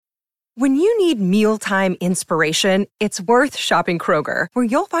When you need mealtime inspiration, it's worth shopping Kroger, where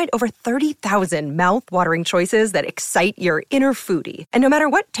you'll find over 30,000 mouth-watering choices that excite your inner foodie. And no matter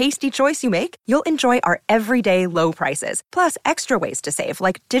what tasty choice you make, you'll enjoy our everyday low prices, plus extra ways to save,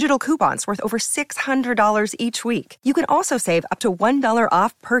 like digital coupons worth over $600 each week. You can also save up to $1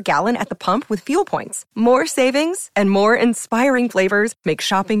 off per gallon at the pump with fuel points. More savings and more inspiring flavors make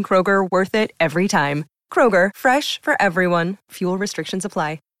shopping Kroger worth it every time. Kroger, fresh for everyone. Fuel restrictions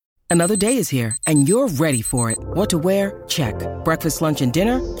apply. Another day is here, and you're ready for it. What to wear? Check. Breakfast, lunch, and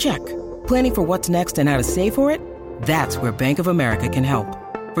dinner? Check. Planning for what's next and how to save for it? That's where Bank of America can help.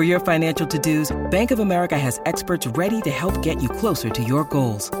 For your financial to-dos, Bank of America has experts ready to help get you closer to your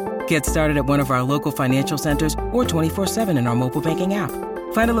goals. Get started at one of our local financial centers or 24/7 in our mobile banking app.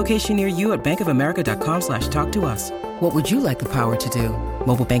 Find a location near you at bankofamerica.com/talktous. What would you like the power to do?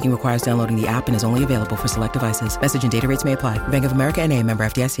 Mobile banking requires downloading the app and is only available for select devices. Message and data rates may apply. Bank of America N.A., member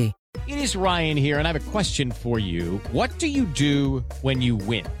FDIC. It is Ryan here, and I have a question for you. What do you do when you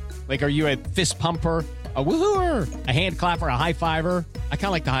win? Like, are you a fist pumper, a woohooer, a hand clapper, a high fiver? I kind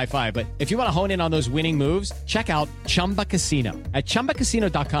of like the high five, but if you want to hone in on those winning moves, check out Chumba Casino. At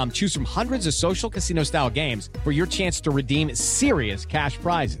ChumbaCasino.com, choose from hundreds of social casino-style games for your chance to redeem serious cash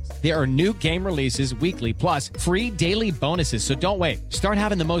prizes. There are new game releases weekly, plus free daily bonuses. So don't wait. Start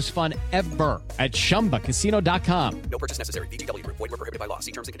having the most fun ever at ChumbaCasino.com. No purchase necessary. VGW. Void where prohibited by law.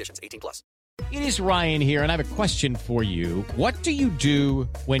 See terms and conditions. 18+. It is Ryan here, and I have a question for you. What do you do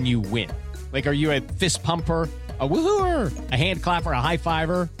when you win? Like, are you a fist pumper, a woohooer, a hand clapper, a high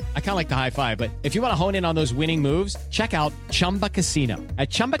fiver? I kind of like the high five, but if you want to hone in on those winning moves, check out Chumba Casino. At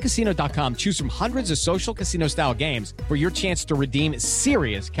ChumbaCasino.com, choose from hundreds of social casino-style games for your chance to redeem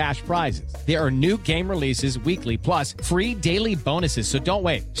serious cash prizes. There are new game releases weekly, plus free daily bonuses. So don't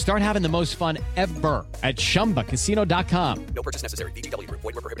wait. Start having the most fun ever at ChumbaCasino.com. No purchase necessary. VGW. Void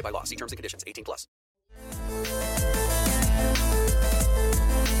where prohibited by law. See terms and conditions. 18+.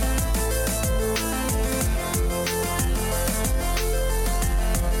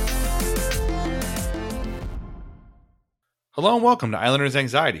 Hello and welcome to Islanders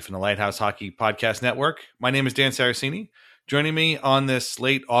Anxiety from the Lighthouse Hockey Podcast Network. My name is Dan Saraceni. Joining me on this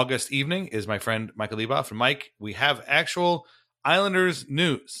late August evening is my friend Michael Leboff. And Mike, we have actual Islanders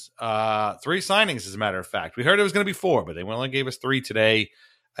news. 3 signings, as a matter of fact. We heard it was going to be 4, but they only gave us 3 today.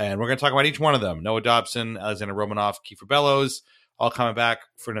 And we're going to talk about each one of them. Noah Dobson, Alexander Romanov, Kiefer Bellows, all coming back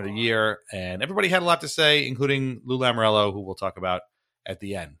for another year. And everybody had a lot to say, including Lou Lamoriello, who we'll talk about at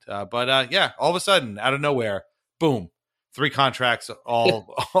the end. But all of a sudden, out of nowhere, boom. 3 contracts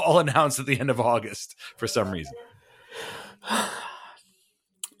all announced at the end of August for some reason.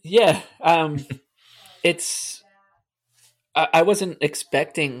 Yeah. I wasn't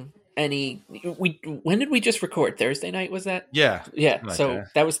expecting any. When did we just record? Thursday night, was that? Yeah. So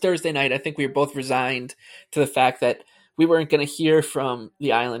that was Thursday night. I think we were both resigned to the fact that we weren't going to hear from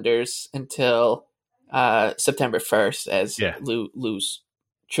the Islanders until September 1st, as Lou's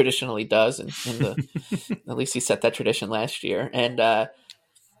traditionally does, and at least he set that tradition last year. And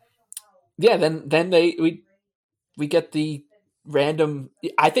then we get the random.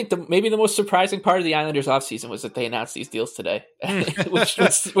 I think maybe the most surprising part of the Islanders offseason was that they announced these deals today, which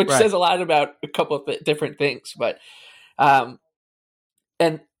right. Says a lot about a couple of different things. But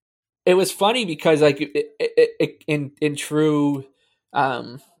and it was funny because, like, in true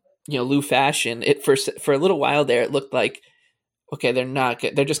Lou fashion, for a little while there, it looked like, okay,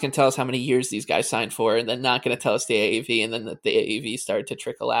 they're just going to tell us how many years these guys signed for, and then not going to tell us the AAV, and then the AAV started to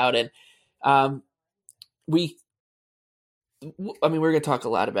trickle out. And we're going to talk a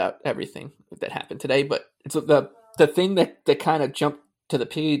lot about everything that happened today, but it's the thing that kind of jumped to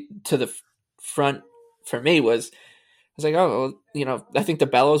the front for me was, I was like, oh, I think the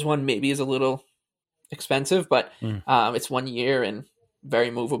Bellows one maybe is a little expensive, but it's 1 year and very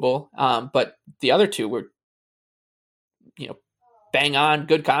movable. But the other 2 were, bang on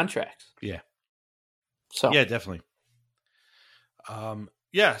good contracts. Yeah. So yeah, definitely. So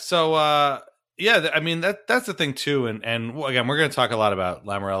that's the thing too. And again, we're going to talk a lot about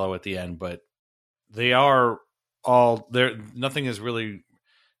Lamoriello at the end, but they are all there. Nothing is really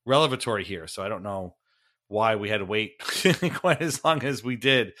relevatory here. So I don't know why we had to wait quite as long as we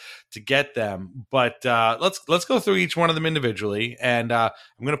did to get them. But let's go through each one of them individually, and I'm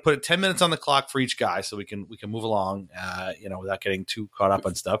going to put 10 minutes on the clock for each guy so we can move along, without getting too caught up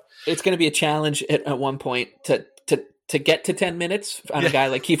on stuff. It's going to be a challenge at one point to get to 10 minutes on a guy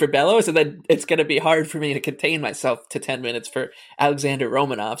like Kiefer Bellows, and then it's going to be hard for me to contain myself to 10 minutes for Alexander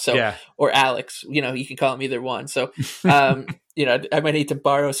Romanov. So, or Alex, you can call him either one. So, I might need to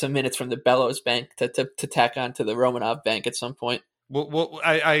borrow some minutes from the Bellows bank to tack on to the Romanov bank at some point.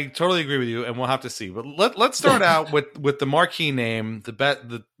 I totally agree with you, and we'll have to see. But let's start out with the marquee name,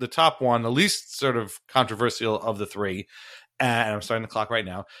 the top one, the least sort of controversial of the three. And I'm starting the clock right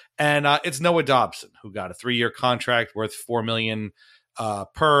now. And it's Noah Dobson, who got a 3-year contract worth $4 million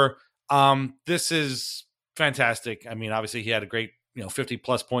per. This is fantastic. I mean, obviously, he had a great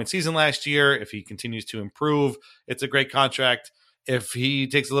 50-plus point season last year. If he continues to improve, it's a great contract. If he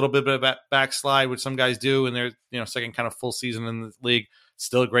takes a little bit of a backslide, which some guys do in their second kind of full season in the league,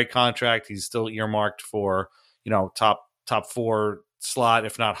 still a great contract. He's still earmarked for top 4 slot,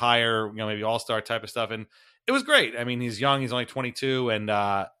 if not higher, maybe all-star type of stuff. And it was great. I mean, he's young. He's only 22, and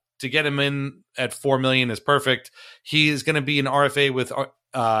to get him in at $4 million is perfect. He is going to be an RFA with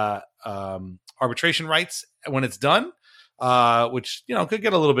arbitration rights when it's done. Which could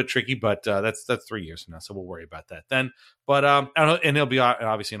get a little bit tricky, but that's 3 years from now, so we'll worry about that then. But and he'll be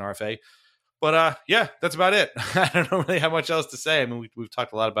obviously an RFA. But yeah, that's about it. I don't really have much else to say. I mean, we've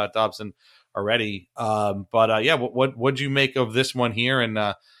talked a lot about Dobson already. But yeah, what'd you make of this one here? And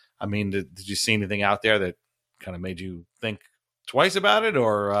I mean, did you see anything out there that kind of made you think twice about it,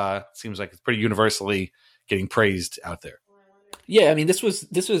 or it seems like it's pretty universally getting praised out there? Yeah, I mean, this was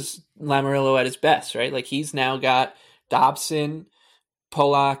Lamoriello at his best, right? Like, he's now got Dobson,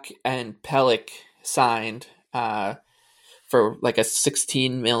 Pollock, and Pelech signed for like a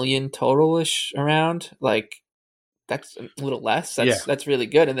 $16 million total-ish around. Like, that's a little less. That's really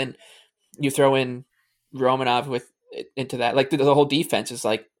good. And then you throw in Romanov into that. Like, the whole defense is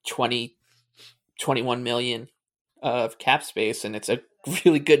like 21 million of cap space, and it's a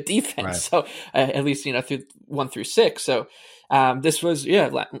really good defense. Right. So at least through 1 through 6. So this was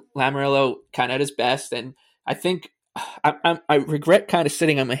Lamoriello kind of at his best, and I think. I regret kind of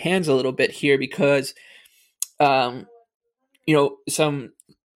sitting on my hands a little bit here because, some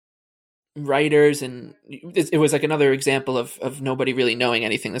writers, and it was like another example of nobody really knowing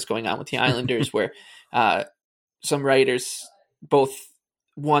anything that's going on with the Islanders, where some writers, both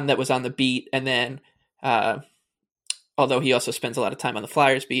one that was on the beat, and then, although he also spends a lot of time on the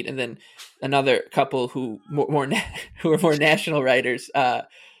Flyers beat, and then another couple who are more national writers.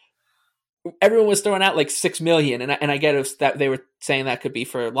 Everyone was throwing out like $6 million, and I get it that they were saying that could be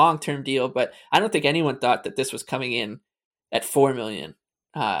for a long-term deal, but I don't think anyone thought that this was coming in at $4 million,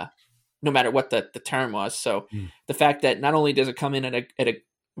 no matter what the term was. So the fact that not only does it come in at a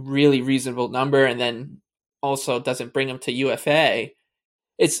really reasonable number, and then also doesn't bring him to UFA,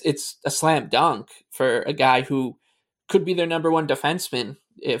 it's a slam dunk for a guy who could be their number one defenseman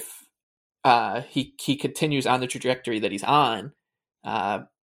if he continues on the trajectory that he's on.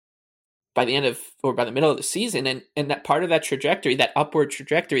 By the end of, or by the middle of the season, and that part of that trajectory, that upward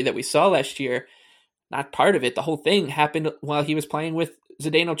trajectory that we saw last year, not part of it, the whole thing happened while he was playing with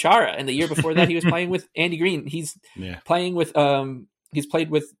Zdeno Chara, and the year before that he was playing with Andy Green. He's playing with, he's played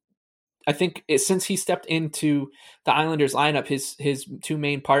with, I think since he stepped into the Islanders lineup, his two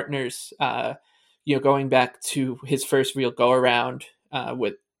main partners, going back to his first real go around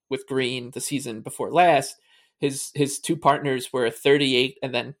with Green the season before last, his two partners were 38,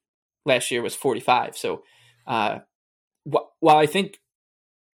 and then last year was 45. So while I think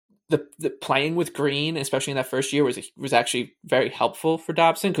the playing with Green, especially in that first year, was actually very helpful for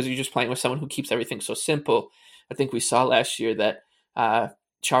Dobson, because you're just playing with someone who keeps everything so simple. I think we saw last year that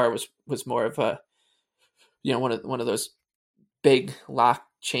Chara was more of a one of those big lock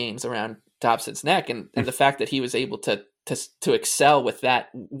chains around Dobson's neck, and the fact that he was able to excel with that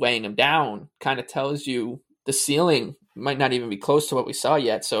weighing him down kind of tells you the ceiling might not even be close to what we saw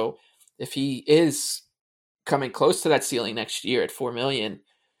yet. So if he is coming close to that ceiling next year at $4 million,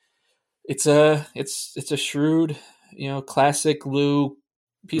 it's a shrewd, classic Lou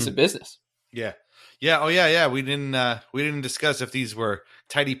piece of business. Yeah. Yeah. Oh yeah. We didn't discuss if these were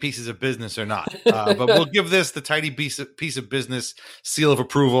tidy pieces of business or not, but we'll give this the tidy piece of business seal of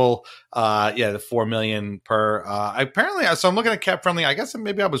approval. The $4 million per, apparently. So I'm looking at Cap Friendly. I guess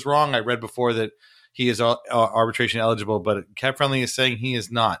maybe I was wrong. I read before that he is arbitration eligible, but Cap Friendly is saying he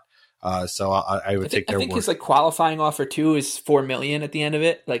is not. So I would take their word. I think his qualifying offer too is $4 million at the end of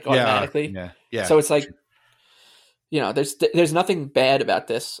it, automatically. Yeah. So it's like, there's nothing bad about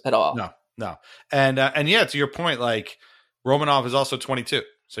this at all. No. And to your point, like Romanov is also 22.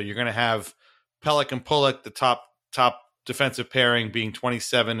 So you're going to have Pelech and Pollock, the top defensive pairing, being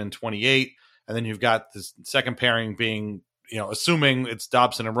 27 and 28. And then you've got this second pairing being, assuming it's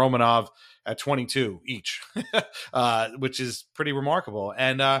Dobson and Romanov at 22 each, which is pretty remarkable.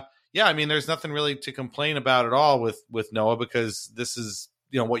 And I mean, there's nothing really to complain about at all with Noah, because this is,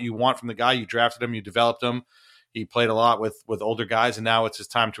 what you want from the guy. You drafted him, you developed him. He played a lot with older guys, and now it's his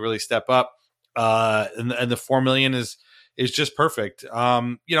time to really step up. And the $4 million is is just perfect.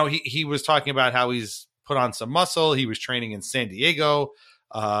 He was talking about how he's put on some muscle. He was training in San Diego,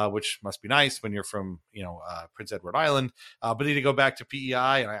 which must be nice when you're from, Prince Edward Island. But he had to go back to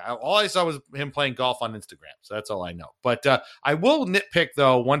PEI, and all I saw was him playing golf on Instagram. So that's all I know. But I will nitpick,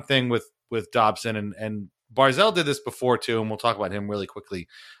 though, one thing with Dobson, and Barzal did this before, too, and we'll talk about him really quickly,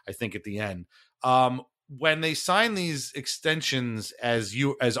 I think, at the end. When they sign these extensions as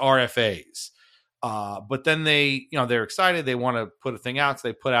RFAs, but then they're excited, they want to put a thing out, so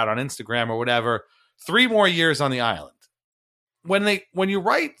they put out on Instagram or whatever, 3 more years on the island. When you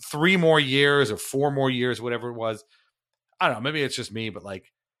write 3 more years or 4 more years, whatever it was, I don't know, maybe it's just me, but like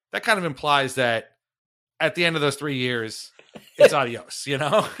that kind of implies that at the end of those 3 years, it's adios,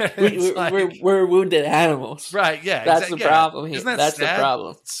 we're wounded animals, right? Yeah, that's the problem here. That's sad? The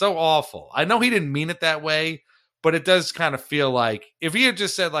problem. It's so awful. I know he didn't mean it that way, but it does kind of feel like if he had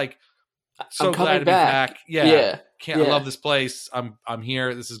just said like, "So I'm glad to be back," I love this place. I'm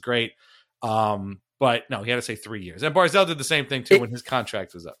here. This is great. But no, he had to say 3 years. And Barzal did the same thing too when his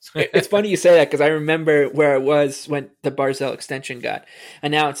contract was up. It's funny you say that because I remember where it was when the Barzal extension got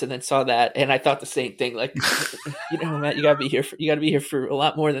announced, and then saw that, and I thought the same thing. Like, Matt, you gotta be here for a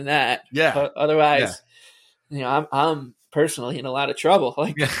lot more than that. Yeah. Otherwise, I'm personally in a lot of trouble.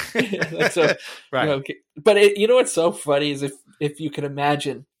 Like, so, right. But what's so funny is if you can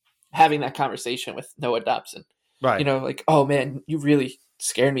imagine having that conversation with Noah Dobson, right? Like, oh man, you really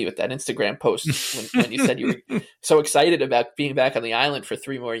scared me with that Instagram post when you said you were so excited about being back on the island for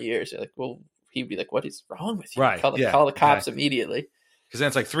 3 more years. You're like, well, he'd be like, what is wrong with you? Right. Call the cops immediately. Because then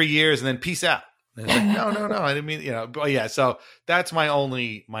it's like 3 years and then peace out. And it's like, no, I didn't mean, but yeah. So that's my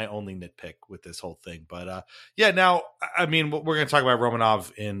only nitpick with this whole thing. But now, I mean, we're going to talk about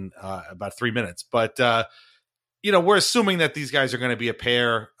Romanov in about 3 minutes, but we're assuming that these guys are going to be a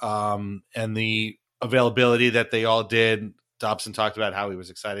pair, and the availability that they all did. Dobson talked about how he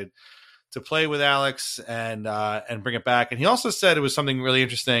was excited to play with Alex and bring it back. And he also said it was something really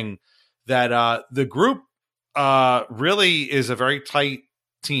interesting that the group really is a very tight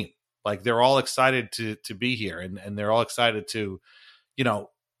team. Like they're all excited to be here, and they're all excited to,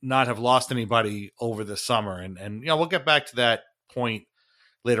 not have lost anybody over the summer. And we'll get back to that point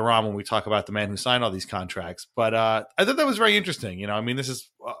later on when we talk about the man who signed all these contracts. But I thought that was very interesting. I mean, this is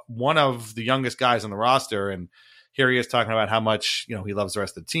one of the youngest guys on the roster, and here he is talking about how much, he loves the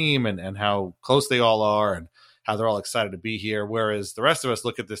rest of the team and how close they all are and how they're all excited to be here. Whereas the rest of us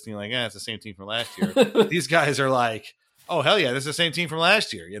look at this team like, it's the same team from last year. These guys are like, oh, hell yeah, this is the same team from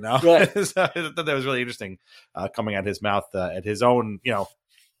last year, Right. So I thought that was really interesting coming out his mouth at his own,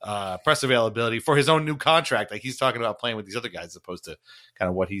 press availability for his own new contract. Like he's talking about playing with these other guys as opposed to kind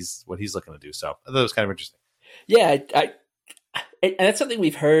of what he's looking to do. So I thought it was kind of interesting. Yeah. And that's something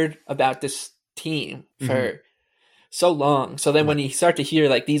we've heard about this team for so long. So then when you start to hear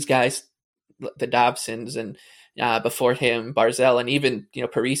like these guys, the Dobsons and before him, Barzal, and even,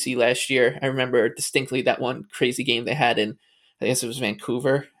 Parisi last year, I remember distinctly that one crazy game they had in, I guess it was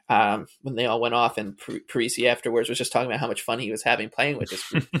Vancouver, when they all went off, and Parisi afterwards was just talking about how much fun he was having playing with this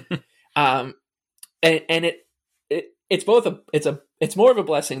group. And it's both it's more of a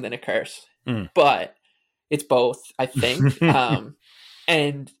blessing than a curse, but it's both, I think.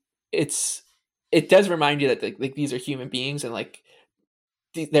 And it does remind you that like these are human beings, and like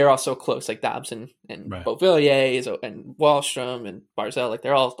they're all so close, like Dobson and right. Beauvillier and Wahlstrom and Barzal, like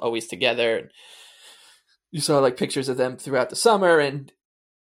they're all always together. And you saw like pictures of them throughout the summer, and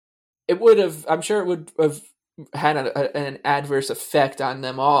I'm sure it would have had an adverse effect on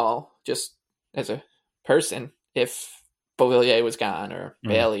them all, just as a person, if Beauvillier was gone or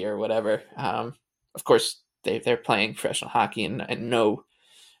Bailey or whatever. Of course, they're playing professional hockey and know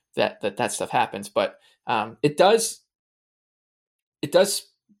that stuff happens, but it does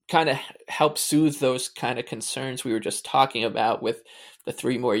kind of help soothe those kind of concerns we were just talking about with the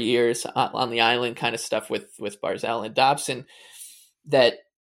 3 more years on the island kind of stuff with Barzal and Dobson, that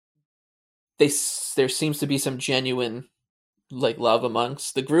there seems to be some genuine like love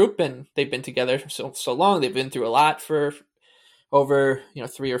amongst the group, and they've been together so long. They've been through a lot for over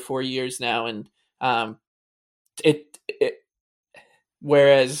 3 or 4 years now, and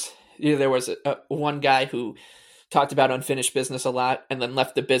whereas there was one guy who talked about unfinished business a lot and then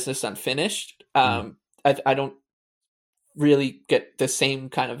left the business unfinished. I don't really get the same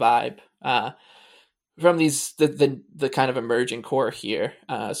kind of vibe from the kind of emerging core here.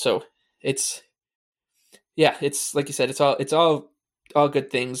 So it's like you said, it's all good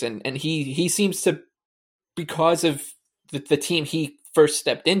things, and he seems to, because of the team he first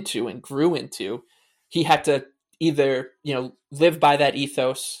stepped into and grew into, he had to either live by that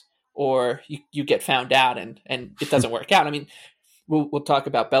ethos or you get found out and it doesn't work out. I mean, we'll talk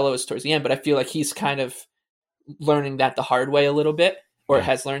about Bellows towards the end, but I feel like he's kind of learning that the hard way a little bit, or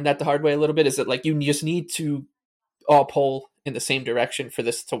has learned that the hard way a little bit, is that like you just need to all pull in the same direction for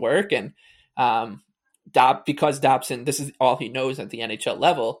this to work. And because Dobson, this is all he knows at the NHL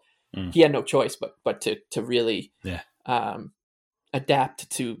level, he had no choice but to really adapt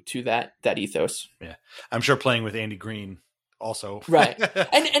to that ethos. Yeah, I'm sure playing with Andy Green also, right?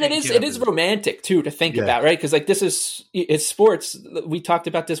 And it is romantic too to think about, right? Because like it's sports. We talked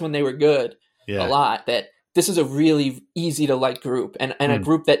about this when they were good a lot. That this is a really easy to like group, and a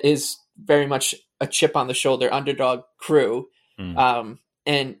group that is very much a chip on the shoulder underdog crew.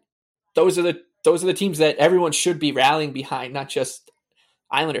 And those are the teams that everyone should be rallying behind, not just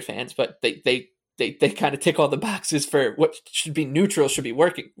Islander fans, but they kind of tick all the boxes for what should be neutral, should be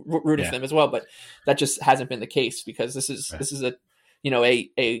rooting for them as well. But that just hasn't been the case, because this is a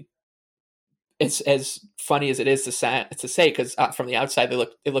it's as funny as it is to say, because from the outside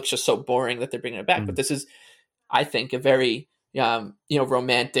it looks just so boring that they're bringing it back. But this is, I think, a very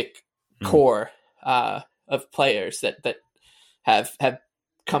romantic core of players that have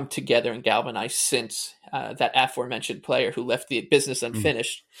come together and galvanized since that aforementioned player who left the business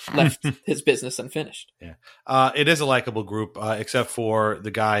unfinished left his business unfinished. Yeah, it is a likable group, except for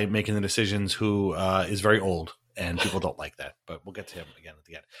the guy making the decisions, who is very old, and people don't like that. But we'll get to him again at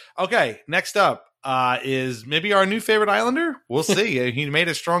the end. Okay, next up is maybe our new favorite Islander. We'll see. He made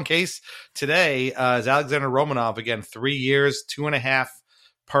a strong case today. Is Alexander Romanov again? 3 years, 2.5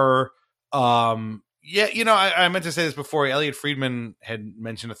 per. Yeah, I meant to say this before. Elliot Friedman had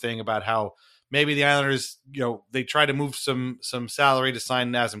mentioned a thing about how maybe the Islanders, they tried to move some salary to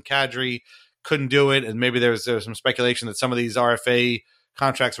sign Nazem Kadri, couldn't do it, and maybe there's some speculation that some of these RFA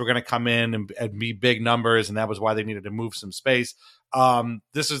contracts were going to come in and be big numbers, and that was why they needed to move some space.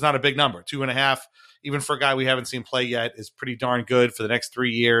 This is not a big number. 2.5, even for a guy we haven't seen play yet, is pretty darn good for the next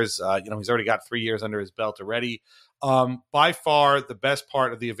 3 years. He's already got 3 years under his belt already. By far, the best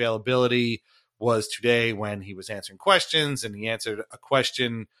part of the availability was today when he was answering questions, and he answered a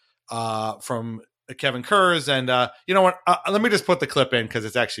question from Kevin Kurz. And you know what? Let me just put the clip in, because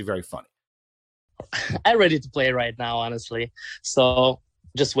it's actually very funny. I'm ready to play right now, honestly. So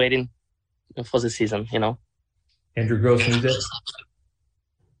just waiting for the season, Andrew Gross needs it.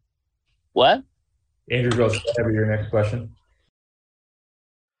 What? Andrew Gross, whatever your next question.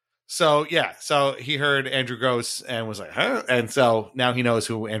 So he heard Andrew Gross and was like, huh? And so now he knows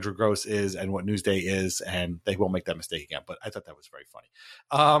who Andrew Gross is and what Newsday is, and they won't make that mistake again. But I thought that was very funny.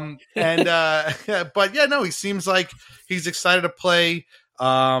 But yeah, no, he seems like he's excited to play.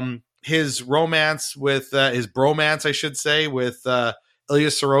 His romance with his bromance, I should say, with Ilya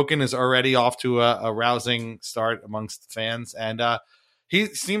Sorokin is already off to a rousing start amongst fans, and he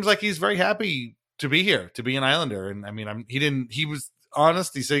seems like he's very happy to be here, to be an Islander. And I mean, he was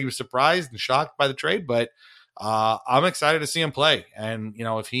honest. He said he was surprised and shocked by the trade, but I'm excited to see him play. And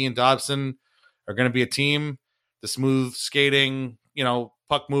if he and Dobson are going to be a team, the smooth skating,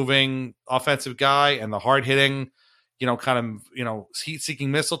 puck moving offensive guy, and the hard hitting, kind of, heat-seeking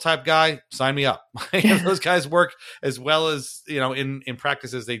missile type guy, sign me up. If those guys work as well as, in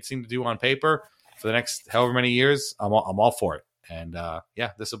practice as they seem to do on paper for the next however many years, I'm all for it. And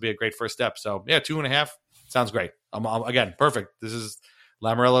this will be a great first step. So 2.5 sounds great. I'm again, perfect. This is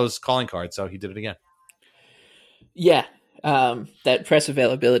Lamoriello's calling card, so he did it again. Yeah, that press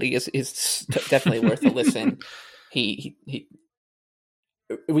availability is definitely worth a listen.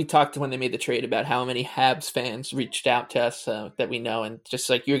 We talked when they made the trade about how many Habs fans reached out to us that we know, and just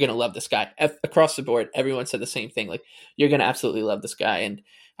like, you're going to love this guy. Across the board, everyone said the same thing. Like, you're going to absolutely love this guy, and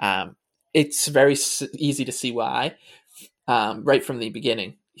it's very easy to see why. Right from the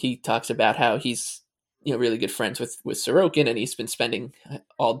beginning, he talks about how he's really good friends with Sorokin, and he's been spending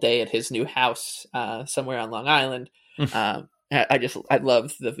all day at his new house somewhere on Long Island. I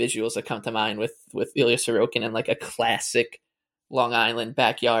love the visuals that come to mind with Ilya Sorokin and like a classic Long Island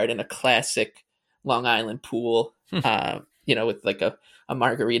backyard and a classic Long Island pool, with like a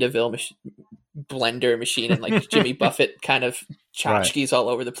Margaritaville blender machine and like Jimmy Buffett kind of tchotchkes all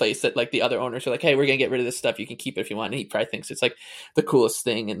over the place that like the other owners are like, hey, we're going to get rid of this stuff. You can keep it if you want. And he probably thinks it's like the coolest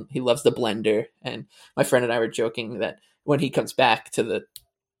thing. And he loves the blender. And my friend and I were joking that when he comes back to the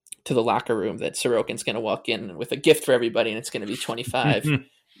locker room, that Sorokin's going to walk in with a gift for everybody. And it's going to be 25,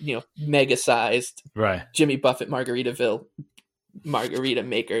 mega sized Jimmy Buffett Margaritaville margarita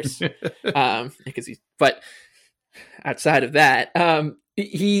makers. But outside of that,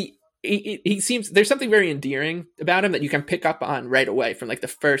 he seems, there's something very endearing about him that you can pick up on right away from like the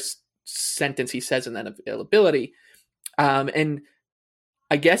first sentence he says in that availability. And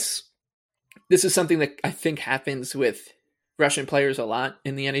I guess this is something that I think happens with Russian players a lot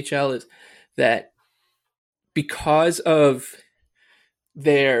in the NHL, is that because of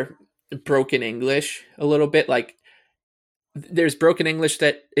their broken English a little bit, like there's broken English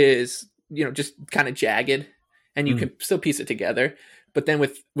that is, just kind of jagged and you can still piece it together. But then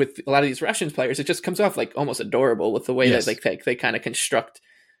with a lot of these Russian players, it just comes off like almost adorable with the way that like they kind of construct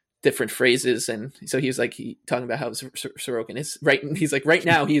different phrases. And so he was like, talking about how Sorokin is right. He's like, right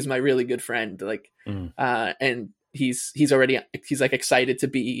now he's my really good friend. Like, and he's like excited to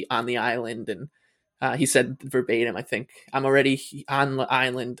be on the island. And he said verbatim, I think, I'm already on the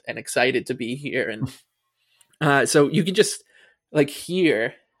island and excited to be here. And so you can just like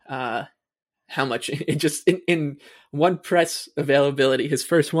hear how much it just in one press availability, his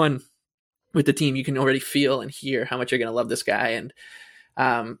first one with the team, you can already feel and hear how much you're going to love this guy. And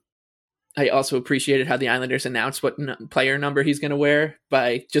I also appreciated how the Islanders announced what player number he's going to wear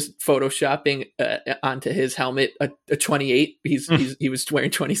by just photoshopping onto his helmet a 28. He was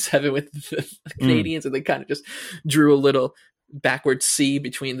wearing 27 with the Canadians, and they kind of just drew a little backward C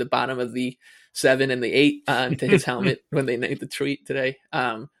between the bottom of the 7 and the 8 onto his helmet when they made the tweet today.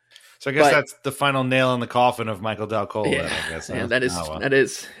 So I guess that's the final nail in the coffin of Michael Del Colo. Yeah, I guess, yeah, that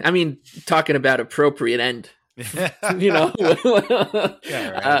is. I mean, talking about appropriate end, Yeah,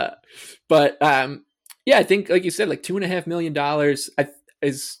 right. But I think, like you said, like $2.5 million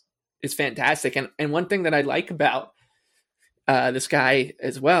is fantastic. And one thing that I like about this guy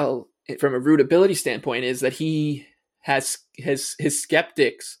as well, from a rootability standpoint, is that he has his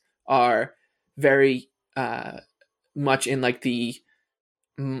skeptics are very much in like the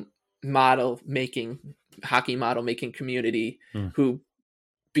hockey model making community, who,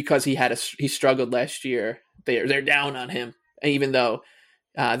 because he struggled last year, they're down on him, even though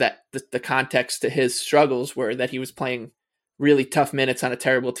that the context to his struggles were that he was playing really tough minutes on a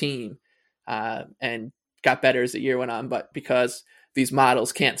terrible team, and got better as the year went on. But because these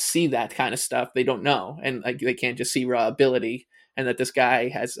models can't see that kind of stuff, they don't know, and like they can't just see raw ability, and that this guy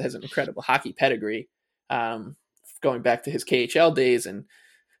has an incredible hockey pedigree, going back to his KHL days, and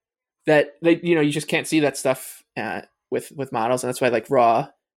that you just can't see that stuff with models, and that's why like raw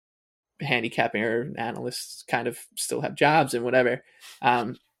handicapping or analysts kind of still have jobs and whatever.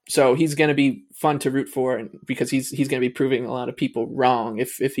 So he's going to be fun to root for, and because he's going to be proving a lot of people wrong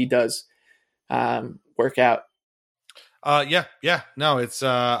if he does work out. No, it's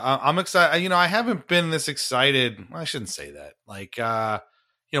I'm excited. I haven't been this excited. Well, I shouldn't say that. Like,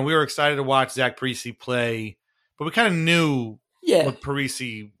 we were excited to watch Zach Parise play, but we kind of knew what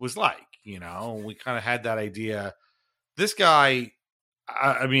Parise was like. We kind of had that idea. This guy,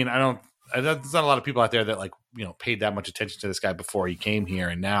 I mean, there's not a lot of people out there that paid that much attention to this guy before he came here.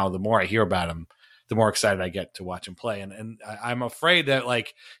 And now the more I hear about him, the more excited I get to watch him play. And I'm afraid that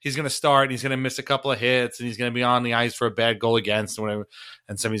he's going to start and he's going to miss a couple of hits and he's going to be on the ice for a bad goal against or whatever.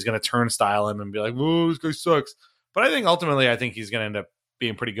 And somebody's going to turnstile him and be like, whoa, this guy sucks. But I think ultimately, he's going to end up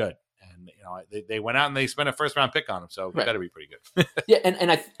being pretty good. And, they went out and they spent a first round pick on him. So he better be pretty good. Yeah.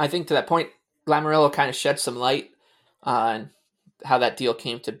 And I think to that point, Lamoriello kind of shed some light on how that deal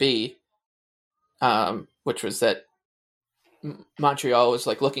came to be. Which was that Montreal was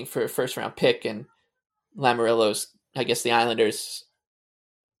looking for a first round pick, and Lamoriello's, I guess the Islanders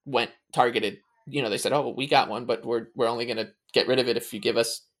went targeted. They said, "Oh, we got one, but we're only going to get rid of it if you give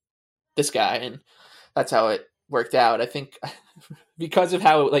us this guy," and that's how it worked out. I think because of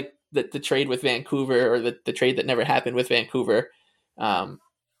how the trade with Vancouver, or the trade that never happened with Vancouver,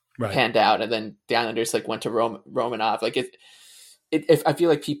 panned out, and then the Islanders went to Romanov. If I feel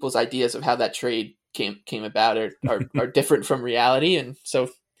like people's ideas of how that trade came about are different from reality, and so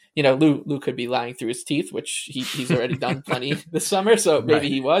Lou could be lying through his teeth, which he's already done plenty this summer, so maybe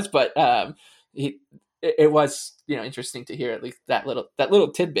he was, but it was interesting to hear at least that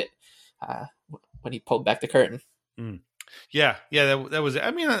little tidbit when he pulled back the curtain. That was.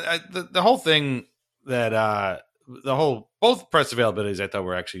 I mean, the whole thing that both press availabilities I thought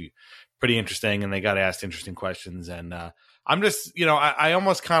were actually pretty interesting, and they got asked interesting questions, and I'm just, I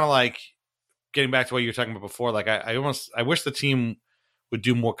almost kind of getting back to what you were talking about before. I wish the team would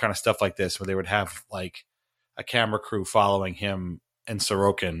do more kind of stuff like this, where they would have a camera crew following him and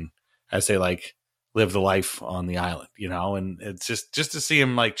Sorokin as they live the life on the island, and it's just to see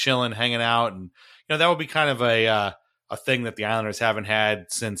him chilling, hanging out. And, that would be kind of a thing that the Islanders haven't had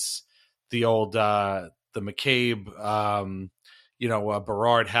since the old, the McCabe,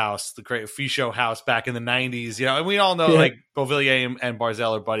 Berard house, the great Fichot house back in the 90s, and we all know Beauvillier and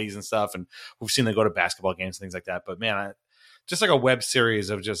Barzal are buddies and stuff, and we've seen them go to basketball games and things like that. But man, just a web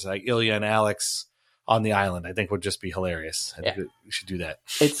series of just Ilya and Alex on the island. I think would just be hilarious. I think we should do that.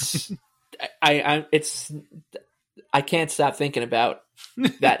 It's I can't stop thinking about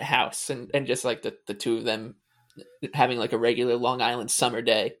that house and just like the two of them having like a regular Long Island summer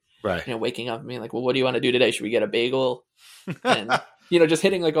day. Right. Waking up and being like, well, what do you want to do today? Should we get a bagel? And, just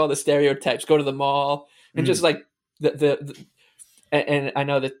hitting like all the stereotypes, go to the mall and just like and I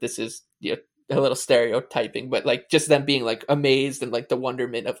know that this is, a little stereotyping, but like just them being like amazed and like the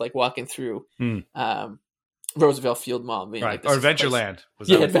wonderment of like walking through, Roosevelt Field Mall. Being, right. Like, or Adventureland.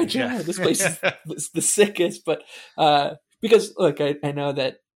 Adventureland. This place is the sickest, but, because look, I know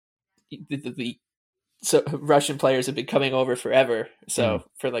that so Russian players have been coming over forever. So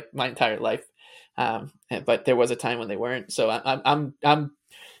for like my entire life. But there was a time when they weren't. So I'm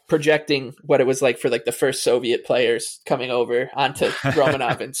projecting what it was like for like the first Soviet players coming over onto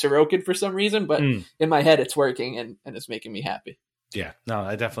Romanov and Sorokin for some reason. But in my head, it's working and it's making me happy. Yeah, no,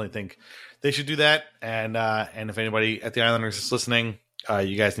 I definitely think they should do that. And if anybody at the Islanders is listening,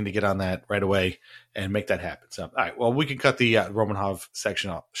 you guys need to get on that right away and make that happen. So, all right, well, we can cut the Romanov section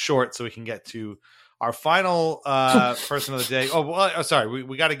off short so we can get to our final person of the day. Oh, well, sorry.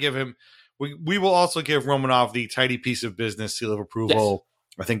 We got to give him. We will also give Romanov the tidy piece of business seal of approval.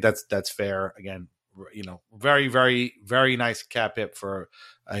 Yes. I think that's fair. Again, very, very, very nice cap hit for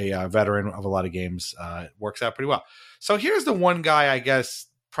a veteran of a lot of games. It works out pretty well. So here's the one guy I guess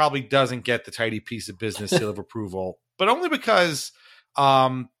probably doesn't get the tidy piece of business seal of approval, but only because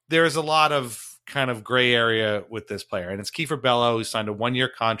there's a lot of kind of gray area with this player, and it's Kiefer Bellow, who signed a 1-year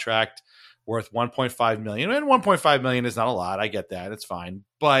contract worth $1.5 million. And $1.5 million is not a lot. I get that. It's fine.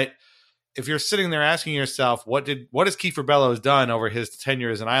 But if you're sitting there asking yourself, what has Kiefer Bellows done over his tenure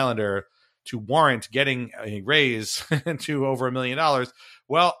as an Islander to warrant getting a raise to over $1 million?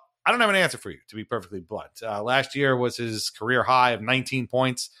 Well, I don't have an answer for you, to be perfectly blunt. Last year was his career high of 19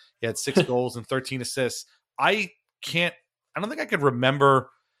 points. He had 6 goals and 13 assists. I don't think I could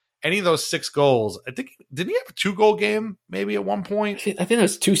remember any of those 6 goals. I think, didn't he have a 2-goal game maybe at one point? I think it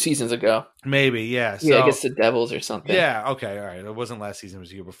was 2 seasons ago. Maybe, yeah. So, I guess the Devils or something. Yeah, okay, all right. It wasn't last season, it was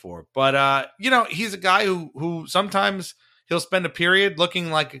the year before. But, he's a guy who sometimes he'll spend a period looking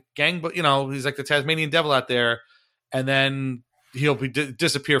like a gang, but, he's like the Tasmanian devil out there, and then he'll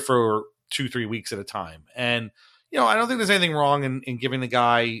disappear for 2-3 weeks at a time. And, I don't think there's anything wrong in giving the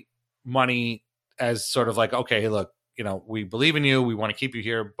guy money as sort of like, okay, hey, look, we believe in you. We want to keep you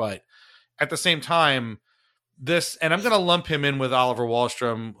here. But at the same time, and I'm going to lump him in with Oliver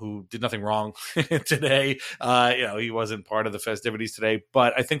Wahlstrom, who did nothing wrong today. He wasn't part of the festivities today,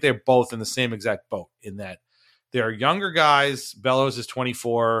 but I think they're both in the same exact boat in that they're younger guys. Bellows is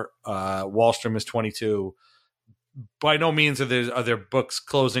 24. Wahlstrom is 22. By no means are their books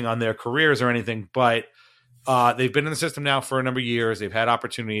closing on their careers or anything, but they've been in the system now for a number of years. They've had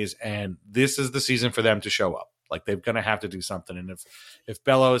opportunities, and this is the season for them to show up. Like, they're going to have to do something. And if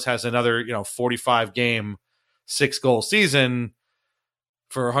Bellows has another, 45 game, 6-goal season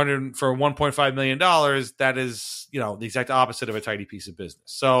for $1.5 million, that is, the exact opposite of a tidy piece of business.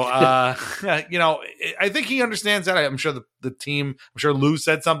 So, I think he understands that. I'm sure the team, I'm sure Lou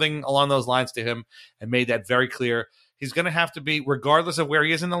said something along those lines to him and made that very clear. He's going to have to be, regardless of where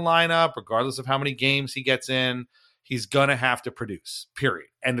he is in the lineup, regardless of how many games he gets in, he's going to have to produce, period.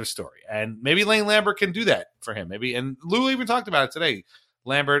 End of story. And maybe Lane Lambert can do that for him. Maybe. And Lou even talked about it today.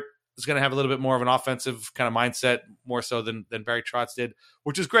 Lambert is going to have a little bit more of an offensive kind of mindset, more so than Barry Trotz did,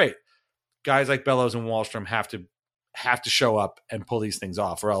 which is great. Guys like Bellows and Wahlstrom have to show up and pull these things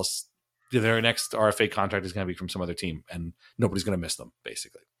off, or else their next RFA contract is going to be from some other team, and nobody's going to miss them,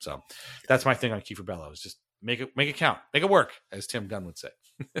 basically. So that's my thing on Kiefer Bellows. Just make it count. Make it work, as Tim Gunn would say.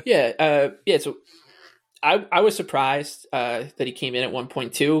 Yeah. So I was surprised that he came in at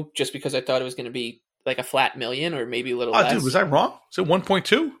 1.2 just because I thought it was going to be like a flat million or maybe a little less. Dude, was I wrong? Is it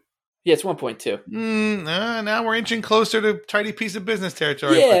 1.2? Yeah, it's 1.2. Now we're inching closer to tidy piece of business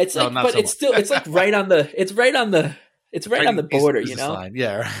territory. Yeah, it's like, but it's still, it's like right on the border, line.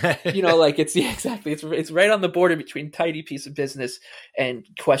 Yeah, right. Exactly. It's right on the border between tidy piece of business and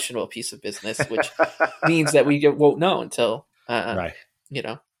questionable piece of business, which means that we won't know until, right.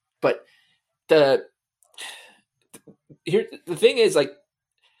 But the thing is, like,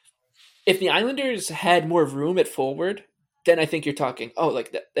 if the Islanders had more room at forward, then I think you're talking,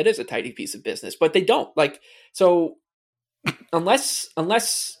 like that is a tidy piece of business, but they don't. Like, so unless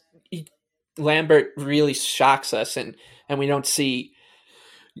Lambert really shocks us and we don't see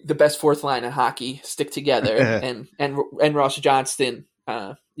the best fourth line in hockey stick together and Ross Johnston,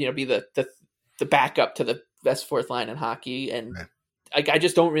 be the backup to the best fourth line in hockey. And I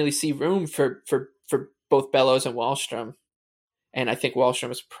just don't really see room for both Bellows and Wahlstrom and I think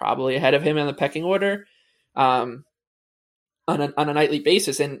Wahlstrom is probably ahead of him in the pecking order on a nightly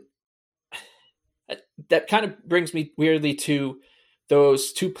basis. And that kind of brings me weirdly to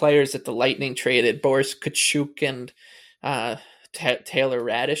those two players that the Lightning traded, Boris Kachuk and Taylor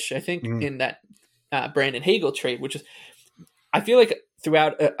Radish, I think, in that Brandon Hagel trade, which is, I feel like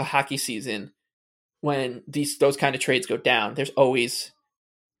throughout a hockey season, when those kind of trades go down, there's always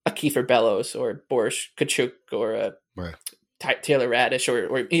a Kiefer Bellows or Boris Kachuk or a Taylor Radish,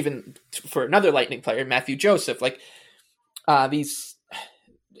 or even for another Lightning player, Matthew Joseph, like these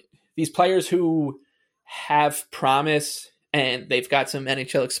players who have promise and they've got some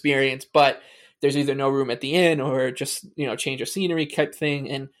NHL experience, but there's either no room at the inn or just, change of scenery type thing.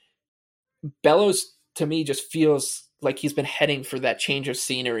 And Bellows, to me, just feels like he's been heading for that change of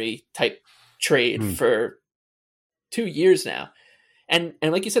scenery type trade for 2 years now. And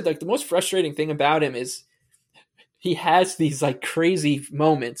like you said, like the most frustrating thing about him is he has these like crazy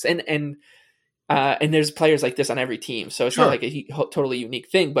moments, and there's players like this on every team. So it's not like a totally unique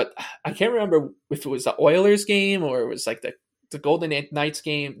thing, but I can't remember if it was the Oilers game or it was like the Golden Knights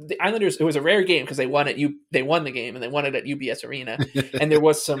game. The Islanders, it was a rare game because they won the game and they won it at UBS Arena. And there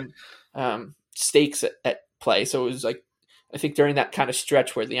was some stakes at play. So it was like, I think during that kind of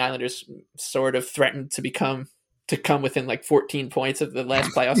stretch where the Islanders sort of threatened to come within like 14 points of the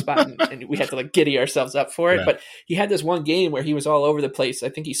last playoff spot, and we had to like giddy ourselves up for it. Right. But he had this one game where he was all over the place. I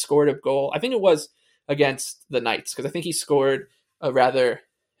think he scored a goal. I think it was against the Knights, because I think he scored a goal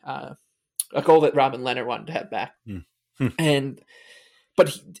that Robin Leonard wanted to have back.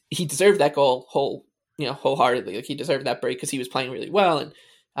 But he deserved that goal wholeheartedly. Like he deserved that break because he was playing really well.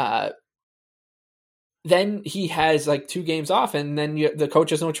 And then he has like 2 games off, and then the coach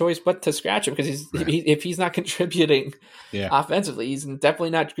has no choice but to scratch him because if he's not contributing offensively, he's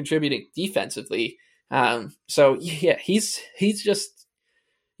definitely not contributing defensively. So he's just,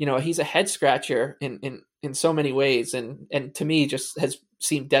 he's a head scratcher in so many ways, and to me just has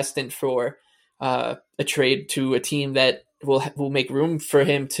seemed destined for a trade to a team that will make room for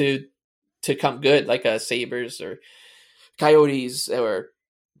him to come good, like a Sabres or Coyotes or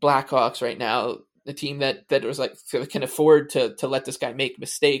Blackhawks right now. The team that was like can afford to let this guy make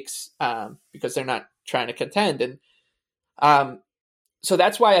mistakes because they're not trying to contend. And so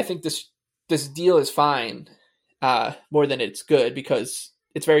that's why I think this deal is fine more than it's good, because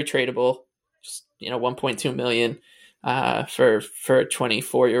it's very tradable. Just, $1.2 million for a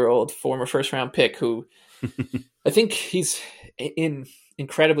 24-year-old former first round pick who I think he's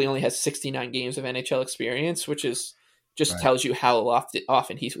incredibly only has 69 games of NHL experience, which is just tells you how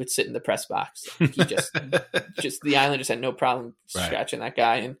often he would sit in the press box. He just the Islanders had no problem scratching that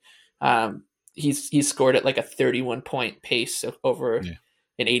guy. And he's scored at like a 31 point pace over an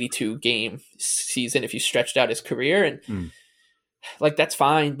 82 game season if you stretched out his career. And like, that's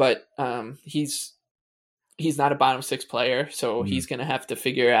fine, but he's not a bottom 6 player. So he's going to have to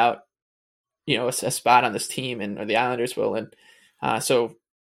figure out, a spot on this team, or the Islanders will. And so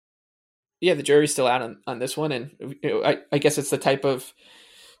the jury's still out on this one. And I guess it's the type of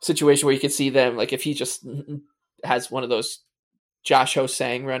situation where you could see them, like if he just has one of those Josh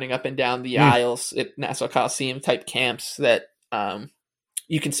Ho-Sang running up and down the aisles at Nassau Coliseum type camps, that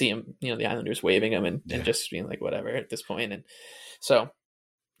you can see him, the Islanders waving him and just being like, whatever at this point. And so,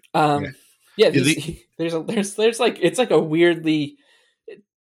 there's like, it's like a weirdly,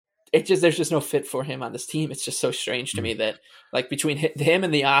 there's just no fit for him on this team. It's just so strange to me that like between him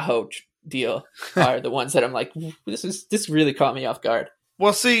and the Aho deal are the ones that I'm like, this really caught me off guard.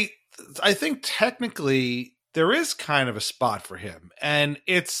 Well, see, I think technically there is kind of a spot for him, and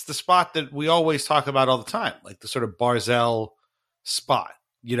it's the spot that we always talk about all the time, like the sort of Barzal spot.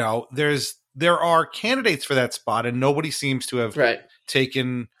 There are candidates for that spot, and nobody seems to have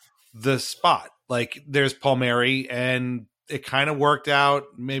taken the spot. Like there's Palmieri, and it kind of worked out,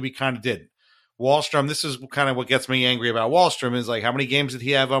 maybe kind of didn't. Wahlstrom, this is kind of what gets me angry about Wahlstrom, is like, how many games did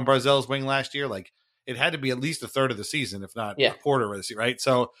he have on Barzal's wing last year? Like, it had to be at least a third of the season, if not a quarter of the season, right?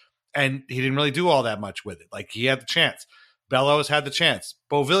 So, and he didn't really do all that much with it. Like, he had the chance. Bellows had the chance.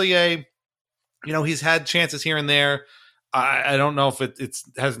 Beauvillier, he's had chances here and there. I don't know if it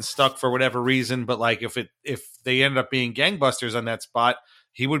hasn't stuck for whatever reason, but like if they ended up being gangbusters on that spot,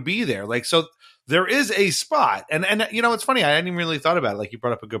 he would be there. Like, so there is a spot. And it's funny. I hadn't even really thought about it. Like, you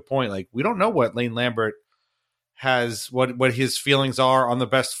brought up a good point. Like, we don't know what Lane Lambert has, what his feelings are on the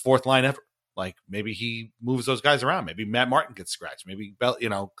best fourth line ever. Like, maybe he moves those guys around. Maybe Matt Martin gets scratched. Maybe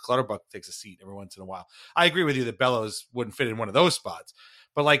Clutterbuck takes a seat every once in a while. I agree with you that Bellows wouldn't fit in one of those spots,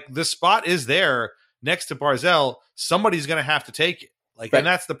 but like, the spot is there next to Barzal. Somebody's going to have to take it. Like, Right. and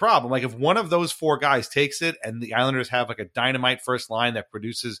that's the problem. Like, if one of those four guys takes it and the Islanders have like a dynamite first line that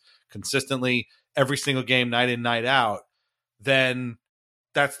produces consistently every single game, night in, night out, then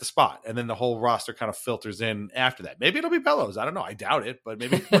that's the spot. And then the whole roster kind of filters in after that. Maybe it'll be Bellows. I don't know. I doubt it, but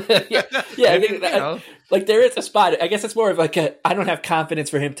maybe. yeah, I maybe, think that, like there is a spot. I guess it's more of like I don't have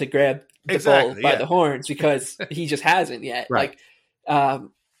confidence for him to grab the bull by the horns because he just hasn't yet. Right. Like,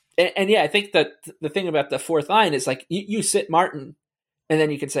 and yeah, I think that the thing about the fourth line is like you sit Martin, and then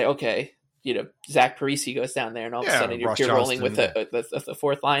you can say, okay, Zach Parise goes down there, and all of a sudden you're rolling with the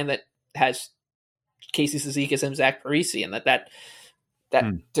fourth line that has Casey Cizikas and Zach Parise, and that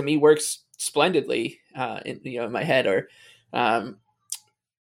to me works splendidly in my head. Or and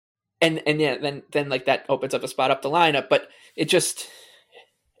yeah, then like that opens up a spot up the lineup, but it's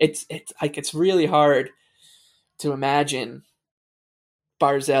like it's really hard to imagine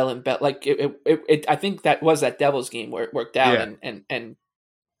Barzal and like it I think that was that Devils game where it worked out, and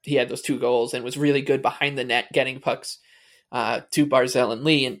he had those 2 goals and was really good behind the net getting pucks to Barzal and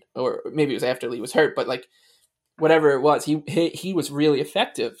Lee, or maybe it was after Lee was hurt, but like whatever it was, he was really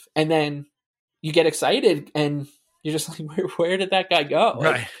effective. And then you get excited and you're just like, where did that guy go?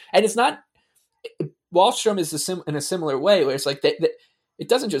 Right. Like, and it's not, Wahlstrom is in a similar way where it's like it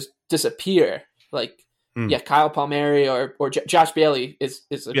doesn't just disappear. Like, Kyle Palmieri or Josh Bailey is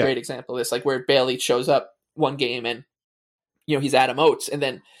a great example of this, like where Bailey shows up one game and he's Adam Oates, and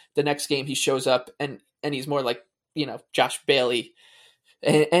then the next game he shows up and he's more like Josh Bailey,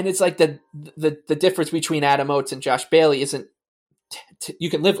 and it's like the difference between Adam Oates and Josh Bailey isn't you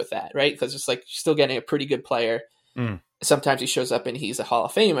can live with that, right? Because it's like you're still getting a pretty good player. Sometimes he shows up and he's a Hall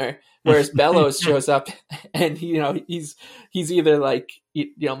of Famer, whereas Bellows shows up and he's either like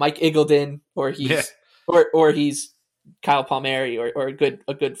Mike Iggulden or he's or he's Kyle Palmieri or a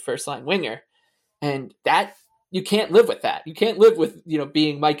good first line winger, and that you can't live with that. You can't live with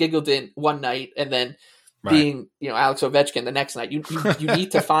being Mike Iggulden one night and then being Alex Ovechkin the next night. You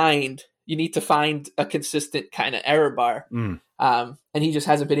need to find a consistent kind of error bar, and he just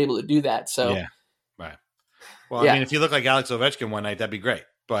hasn't been able to do that. So well, I mean, if you look like Alex Ovechkin one night, that'd be great.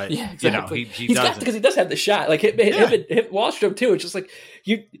 But exactly. he He's doesn't, got, because he does have the shot. Like hit Wahlstrom too. It's just like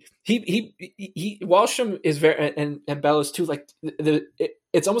he Wahlstrom is very and Bellows too. Like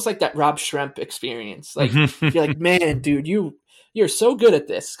it's almost like that Rob Schremp experience. Like you're like, man, dude, you're so good at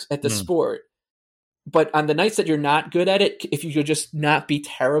this sport, but on the nights that you're not good at it, if you could just not be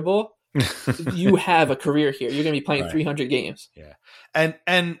terrible, you have a career here. You're going to be playing 300 games. Yeah,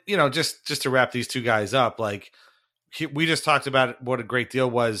 and just to wrap these two guys up, like. We just talked about what a great deal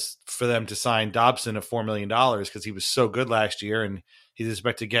was for them to sign Dobson at $4 million because he was so good last year, and he's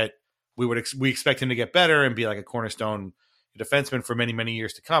expected to get. We expect him to get better and be like a cornerstone defenseman for many, many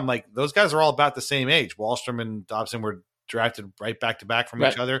years to come. Like those guys are all about the same age. Wahlstrom and Dobson were drafted right back to back from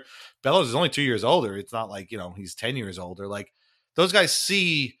each other. Bellows is only 2 years older. It's not like he's 10 years older. Like those guys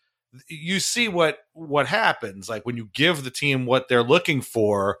see what happens. Like when you give the team what they're looking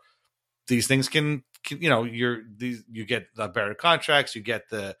for, these things can. You get the better contracts, you get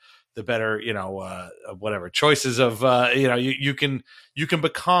the better, whatever choices of, you can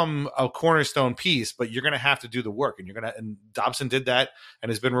become a cornerstone piece, but you're going to have to do the work, and Dobson did that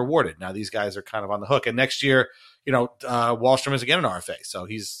and has been rewarded. Now these guys are kind of on the hook, and next year, Wahlstrom is again an RFA, so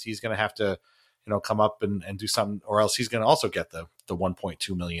he's going to have to, come up and do something, or else he's going to also get the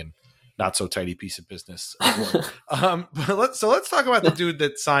 1.2 million. Not so tidy piece of business. But let's talk about the dude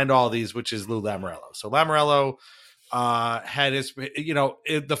that signed all these, which is Lou Lamoriello. So Lamoriello had his,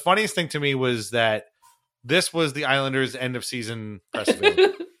 the funniest thing to me was that this was the Islanders' end of season press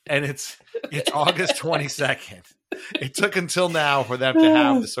available, and it's August 22nd. It took until now for them to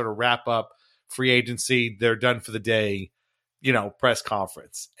have this sort of wrap up free agency. They're done for the day. Press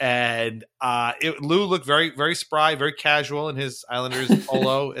conference. And Lou looked very, very spry, very casual in his Islanders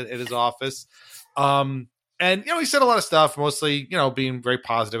polo at his office. And, he said a lot of stuff, mostly, being very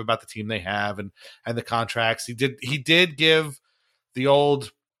positive about the team they have and the contracts. He did give the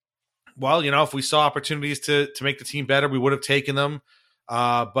old, well, if we saw opportunities to make the team better, we would have taken them.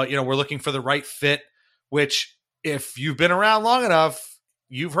 But, we're looking for the right fit, which if you've been around long enough,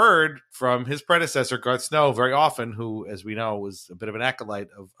 you've heard from his predecessor, Garth Snow, very often, who, as we know, was a bit of an acolyte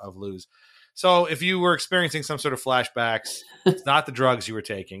of Lou's. So if you were experiencing some sort of flashbacks, it's not the drugs you were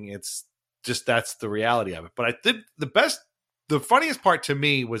taking. It's just that's the reality of it. But I think the funniest part to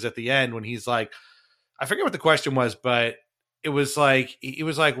me was at the end when he's like, I forget what the question was, but it was like,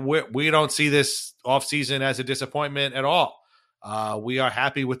 we don't see this offseason as a disappointment at all. We are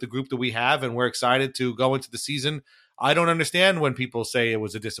happy with the group that we have, and we're excited to go into the season. I don't understand when people say it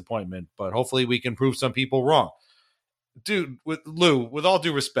was a disappointment, but hopefully we can prove some people wrong. dude, with Lou, with all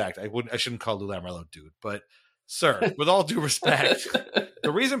due respect, I shouldn't call Lou Lamoriello dude, but sir, with all due respect,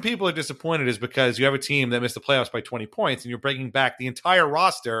 the reason people are disappointed is because you have a team that missed the playoffs by 20 points and you're bringing back the entire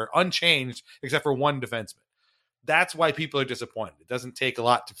roster unchanged except for one defenseman. That's why people are disappointed. It doesn't take a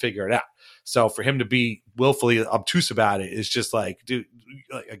lot to figure it out. So for him to be willfully obtuse about it is just like, dude,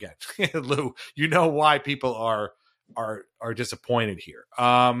 again, Lou, you know why people are disappointed here.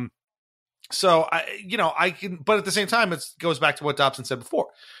 So I can, but at the same time, it goes back to what Dobson said before.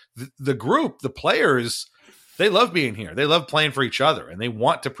 The group, the players, they love being here. They love playing for each other, and they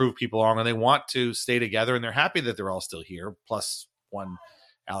want to prove people wrong, and they want to stay together, and they're happy that they're all still here, plus one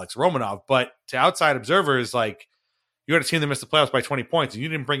Alex Romanov. But to outside observers, like, you had a team that missed the playoffs by 20 points, and you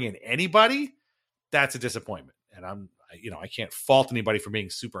didn't bring in anybody, that's a disappointment. And I can't fault anybody for being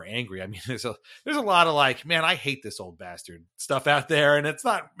super angry. I mean, there's a lot of like, man, I hate this old bastard stuff out there, and it's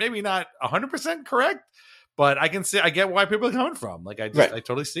maybe not 100% correct, but I get why people are coming from. Like, I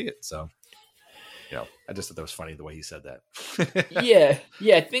totally see it. So, I just thought that was funny the way he said that. yeah.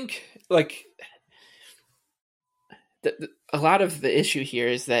 I think like a lot of the issue here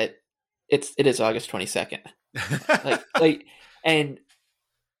is that it is August 22nd, and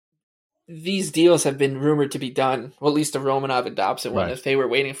these deals have been rumored to be done. Well, at least the Romanov and Dobson one. Right. If they were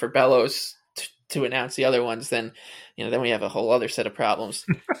waiting for Bellows to announce the other ones, then then we have a whole other set of problems.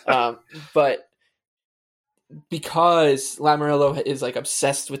 But because Lamoriello is like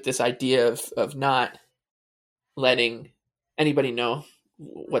obsessed with this idea of not letting anybody know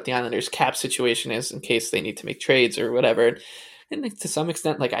what the Islanders' cap situation is in case they need to make trades or whatever, and to some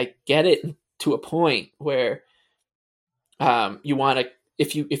extent, like, I get it to a point where you want to.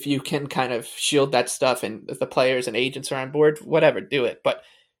 If you can kind of shield that stuff and the players and agents are on board, whatever, do it. But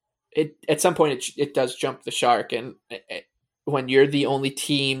at some point it does jump the shark. And when you're the only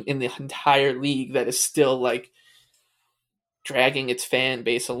team in the entire league that is still like dragging its fan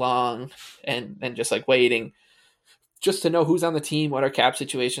base along and just like waiting just to know who's on the team, what our cap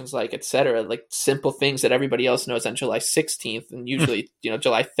situations like, etc. Like simple things that everybody else knows on July 16th and usually,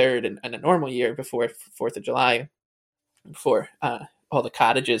 July 3rd in a normal year before 4th of July, before, all the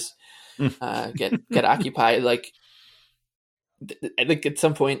cottages get occupied. Like, I think at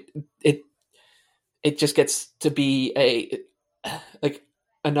some point it just gets to be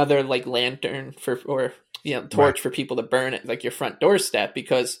another like lantern torch for people to burn at like your front doorstep,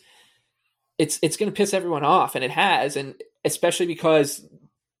 because it's going to piss everyone off, and it has, and especially because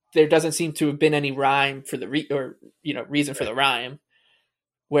there doesn't seem to have been any rhyme for the reason for the rhyme,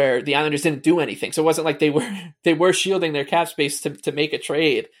 where the Islanders didn't do anything. So it wasn't like they were shielding their cap space to make a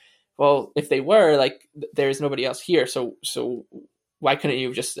trade. Well, if they were, like, there's nobody else here. So why couldn't you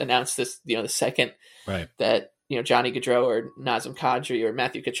have just announced this, the second that, Johnny Gaudreau or Nazem Kadri or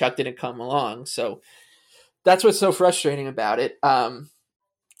Matthew Tkachuk didn't come along. So that's what's so frustrating about it.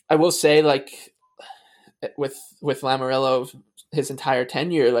 I will say, like, with Lamoriello, his entire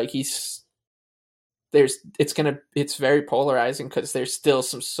tenure, like, it's very polarizing, because there's still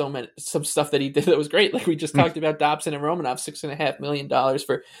some stuff that he did that was great. Like we just talked about Dobson and Romanov, $6.5 million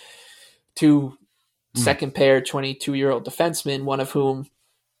for two second pair 22-year-old defensemen, one of whom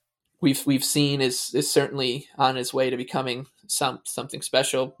we've seen is certainly on his way to becoming something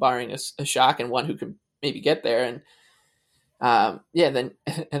special, barring a shock, and one who can maybe get there. And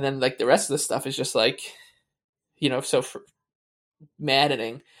then like the rest of the stuff is just like, so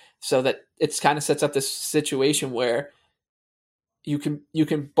maddening. So that it's kind of sets up this situation where you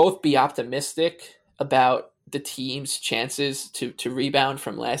can both be optimistic about the team's chances to rebound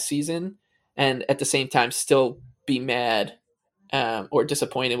from last season, and at the same time still be mad or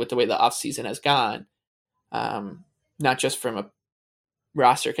disappointed with the way the offseason has gone, not just from a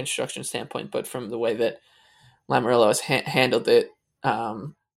roster construction standpoint, but from the way that Lamoriello has handled it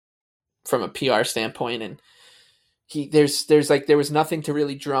from a PR standpoint. And there was nothing to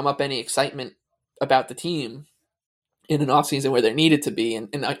really drum up any excitement about the team in an offseason where there needed to be.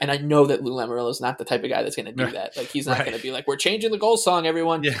 And I know that Lou Lamoriello is not the type of guy that's going to do that. Like, he's not going to be like, we're changing the goal song,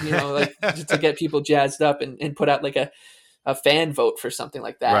 everyone, just to get people jazzed up and put out like a fan vote for something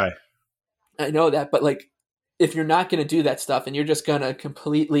like that. Right. I know that, but like, if you're not going to do that stuff and you're just going to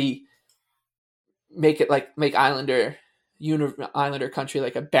completely make Islander country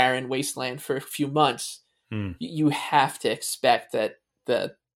like a barren wasteland for a few months, you have to expect that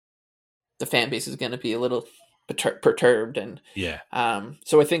the fan base is going to be a little perturbed. And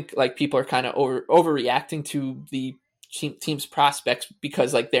so I think like people are kind of overreacting to the team's prospects,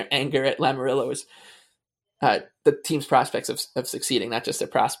 because like their anger at Lamoriello is the team's prospects of succeeding, not just their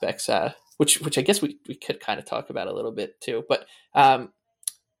prospects, which I guess we could kind of talk about a little bit too. But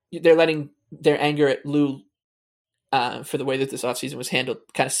they're letting their anger at Lou for the way that this offseason was handled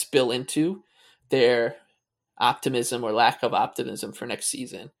kind of spill into their optimism or lack of optimism for next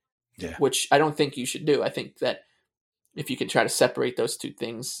season, which I don't think you should do. I think that if you can try to separate those two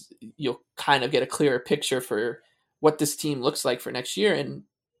things, you'll kind of get a clearer picture for what this team looks like for next year. And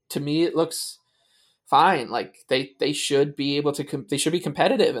to me, it looks fine. Like they should be able to, they should be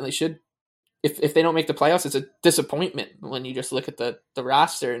competitive, and they should, if they don't make the playoffs, it's a disappointment when you just look at the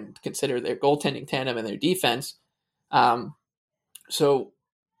roster and consider their goaltending tandem and their defense. So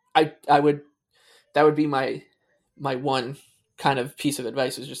that would be my one kind of piece of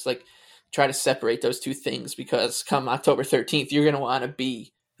advice, is just like try to separate those two things, because come October 13th, you're going to want to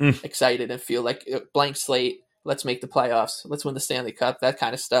be excited and feel like blank slate. Let's make the playoffs. Let's win the Stanley Cup. That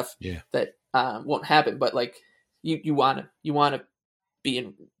kind of stuff that won't happen. But like you want to be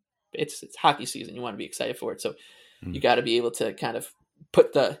in, it's hockey season. You want to be excited for it. So you got to be able to kind of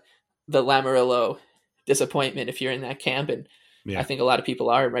put the Lamoriello disappointment if you're in that camp. And I think a lot of people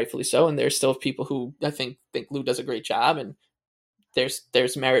are, and rightfully so. And there's still people who I think Lou does a great job, and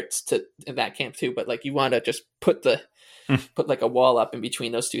there's merits to in that camp too. But like you want to just put like a wall up in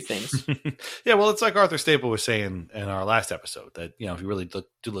between those two things. Yeah, well, it's like Arthur Staple was saying in our last episode that, you know, if you really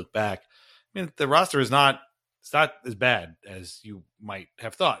look back, I mean, the roster it's not as bad as you might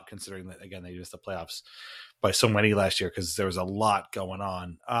have thought, considering that, again, they missed the playoffs by so many last year because there was a lot going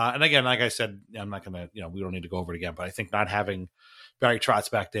on. And again, like I said, I'm not going to, you know, we don't need to go over it again, but I think not having Barry Trotz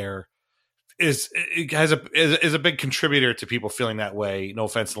back there is a big contributor to people feeling that way. No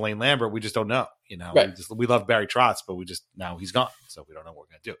offense to Lane Lambert, we just don't know. You know, right. we love Barry Trotz, but now he's gone, so we don't know what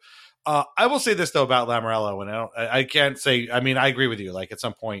we're gonna do. I will say this though about Lamoriello, and I can't say. I mean, I agree with you. Like at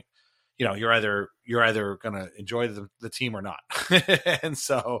some point, you know, you're either gonna enjoy the team or not, and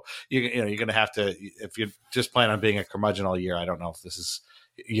so you're gonna have to, if you just plan on being a curmudgeon all year. I don't know if this is,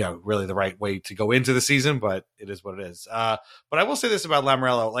 you know, really the right way to go into the season, but it is what it is. But I will say this about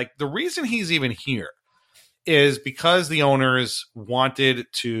Lamoriello, like the reason he's even here is because the owners wanted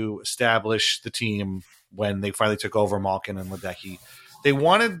to establish the team when they finally took over Malkin and Ledecky. They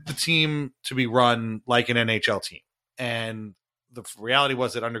wanted the team to be run like an NHL team. And the reality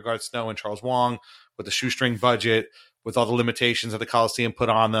was that under Garth Snow and Charles Wong, with the shoestring budget, with all the limitations that the Coliseum put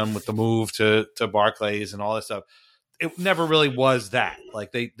on them, with the move to Barclays and all this stuff, it never really was that.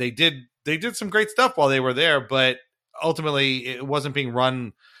 Like they did some great stuff while they were there, but ultimately it wasn't being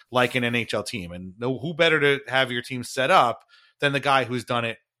run like an NHL team. And who better to have your team set up than the guy who's done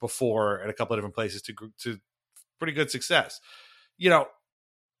it before at a couple of different places to pretty good success. You know,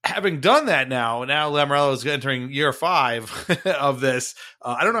 having done that now Lamoriello is entering year 5 of this.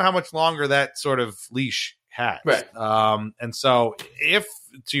 I don't know how much longer that sort of leash has. Right. And so if,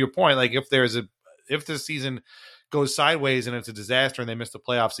 to your point, like if the season goes sideways and it's a disaster and they miss the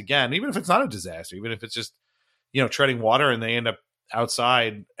playoffs again, even if it's not a disaster, even if it's just, you know, treading water and they end up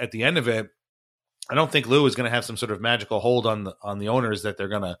outside at the end of it, I don't think Lou is going to have some sort of magical hold on the owners that they're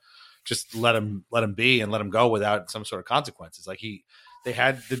going to just let him be and let him go without some sort of consequences. Like they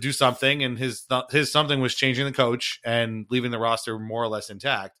had to do something, and his something was changing the coach and leaving the roster more or less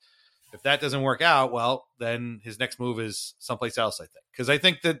intact. If that doesn't work out, well, then his next move is someplace else, I think. Because I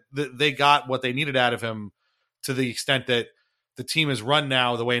think that they got what they needed out of him to the extent that the team is run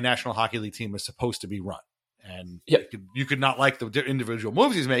now the way a National Hockey League team is supposed to be run. And you could not like the individual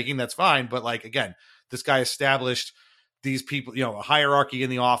moves he's making. That's fine. But like, again, this guy established these people, you know, a hierarchy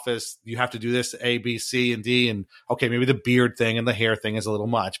in the office. You have to do this A, B, C, and D. And okay, maybe the beard thing and the hair thing is a little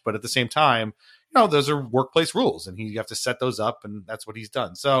much, but at the same time, you know, those are workplace rules and you have to set those up, and that's what he's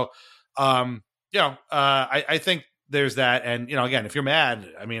done. So, I think there's that. And, you know, again, if you're mad,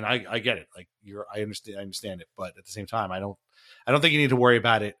 I mean, I get it. Like I understand it, but at the same time, I don't think you need to worry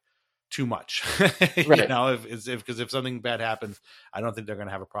about it too much. Right. You know, because if something bad happens, I don't think they're going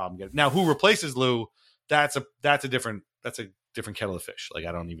to have a problem getting. Now, who replaces Lou? That's a different kettle of fish. Like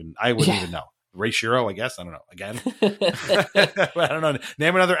I wouldn't even know. Ray Shero, I guess. I don't know. Again, I don't know.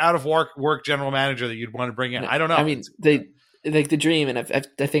 Name another out of work general manager that you'd want to bring in. I don't know. I mean, the dream, and I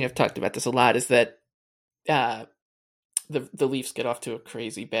think I've talked about this a lot, is that the Leafs get off to a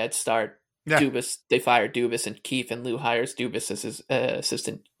crazy bad start. Yeah. Dubas, they fired Dubas, and Keefe, and Lou hires Dubas as his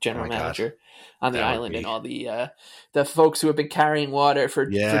assistant general manager on the island, and all the folks who have been carrying water for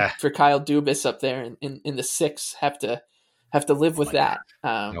Kyle Dubas up there in the 6 have to live with that.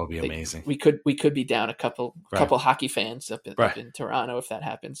 That would be amazing. We could be down a couple hockey fans up in Toronto if that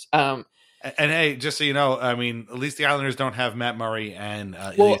happens. And hey, just so you know, I mean, at least the Islanders don't have Matt Murray and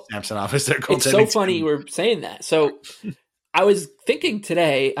Ilya Samsonov as their goaltending. It's so funny you were saying that. So I was thinking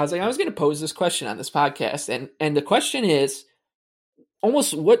today, I was going to pose this question on this podcast, and the question is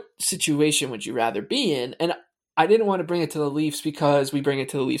almost, what situation would you rather be in? And I didn't want to bring it to the Leafs because we bring it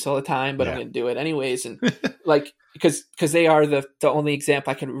to the Leafs all the time, but I'm going to do it anyways. And like, because they are the only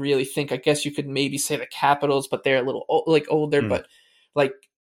example I can really think. I guess you could maybe say the Capitals, but they're a little older. But like,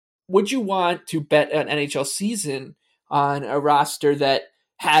 would you want to bet an NHL season on a roster that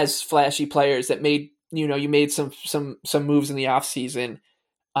has flashy players that made, you made some moves in the off season,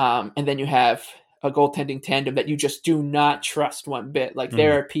 and then you have a goaltending tandem that you just do not trust one bit. Like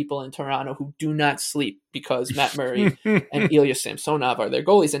there are people in Toronto who do not sleep because Matt Murray and Ilya Samsonov are their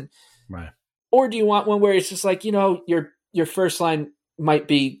goalies. And or do you want one where it's just like, your first line might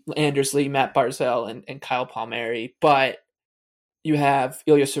be Anders Lee, Matt Barzal, and Kyle Palmieri, but you have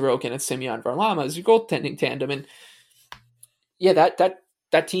Ilya Sorokin and Semyon Varlamov as your goaltending tandem. And yeah,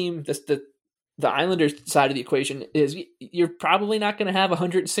 that team, the Islanders side of the equation is you're probably not going to have a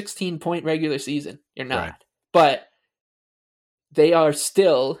 116-point regular season. You're not, but they are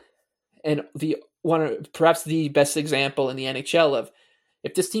still, and perhaps the best example in the NHL of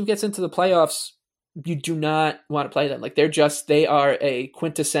if this team gets into the playoffs, you do not want to play them. Like they are a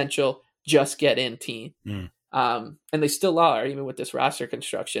quintessential just get in team. And they still are, even with this roster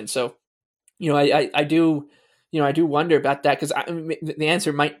construction. So, I do wonder about that, because the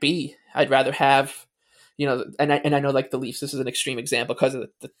answer might be I'd rather have, and I know like the Leafs, this is an extreme example because of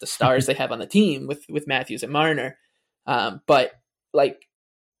the stars they have on the team with Matthews and Marner. But like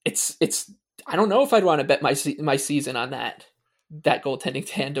it's I don't know if I'd want to bet my season on that goaltending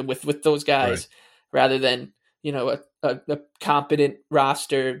tandem with those guys rather than a competent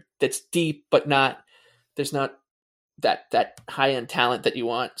roster that's deep but there's not that high end talent that you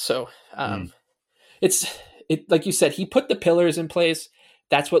want. So it's like you said, he put the pillars in place.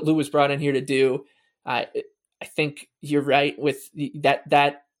 That's what Lou was brought in here to do. I think you're right with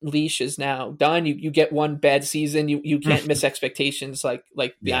that leash is now done. You get one bad season. You can't miss expectations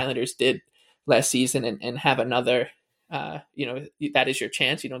like the Islanders did last season and have another, that is your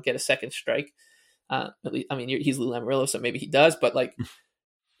chance. You don't get a second strike. At least, I mean, he's Lou Lamoriello, so maybe he does, but like,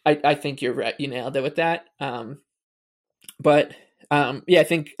 I think you're right. You nailed it with that. I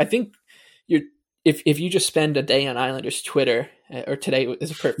think if you just spend a day on Islanders Twitter, or today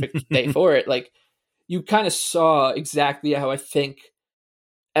is a perfect day for it, like you kind of saw exactly how I think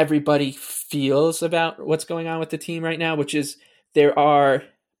everybody feels about what's going on with the team right now, which is there are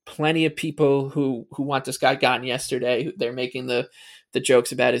plenty of people who want this guy gone yesterday. They're making the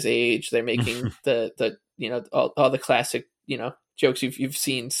jokes about his age. They're making the all the classic, jokes you've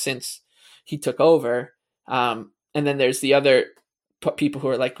seen since he took over. And then there's the other people who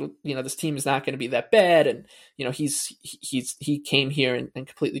are like, this team is not going to be that bad. And, he came here and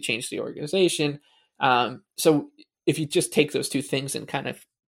completely changed the organization. So if you just take those two things and kind of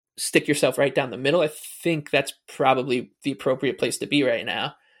stick yourself right down the middle, I think that's probably the appropriate place to be right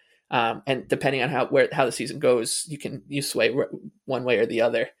now. And depending on how the season goes, you sway one way or the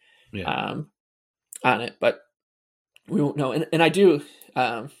other on it, but we won't know. And I do,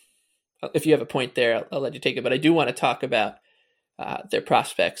 if you have a point there, I'll let you take it, but I do want to talk about their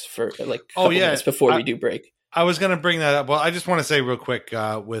prospects for like a couple minutes before we do break. I was going to bring that up. Well, I just want to say real quick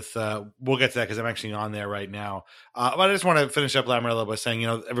we'll get to that because I'm actually on there right now. But I just want to finish up Lamoriello by saying,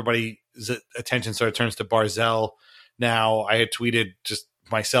 everybody's attention sort of turns to Barzal now. I had tweeted just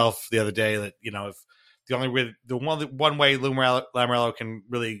myself the other day that, if the one way Lou Lamoriello can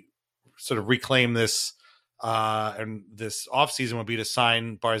really sort of reclaim this and this offseason would be to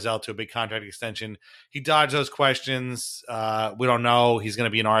sign Barzal to a big contract extension. He dodged those questions. We don't know. He's going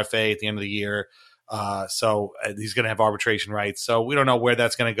to be an RFA at the end of the year. So he's going to have arbitration rights. So we don't know where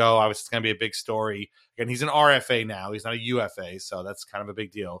that's going to go. Obviously, it's going to be a big story. Again, he's an RFA now. He's not a UFA. So that's kind of a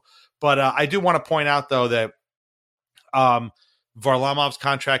big deal. But I do want to point out, though, that Varlamov's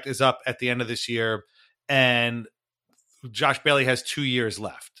contract is up at the end of this year. And Josh Bailey has 2 years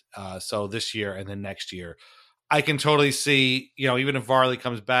left. So this year and then next year. I can totally see, even if Varley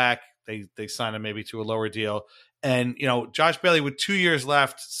comes back, they sign him maybe to a lower deal. And, Josh Bailey with 2 years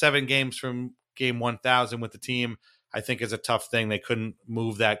left, 7 games from game 1,000 with the team, I think is a tough thing. They couldn't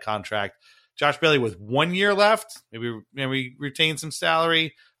move that contract. Josh Bailey with 1 year left, maybe retain some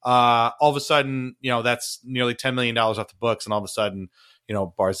salary. All of a sudden, that's nearly $10 million off the books. And all of a sudden,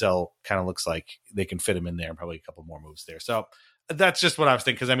 Barzal kind of looks like they can fit him in there and probably a couple more moves there. So that's just what I was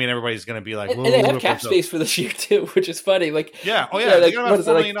thinking. Because everybody's going to be like, and they have cap space for this year too, which is funny. Like, they got about $4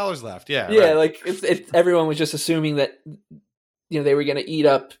 million left. Yeah, yeah. Right. Like everyone was just assuming that they were going to eat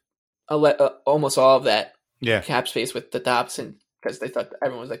up almost all of that cap space with the Dobson, because they thought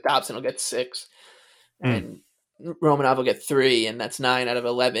everyone was like Dobson will get 6 and Romanov will get 3, and that's 9 out of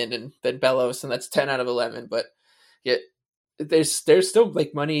 11, and then Bellows, and that's 10 out of 11. But yeah, there's still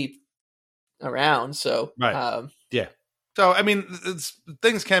like money around. So, right. Yeah. So, I mean,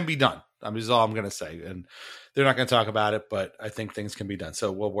 things can be done. I mean, is all I'm going to say. And they're not going to talk about it, but I think things can be done.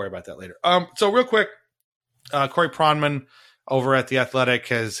 So we'll worry about that later. So real quick, Corey Pronman over at The Athletic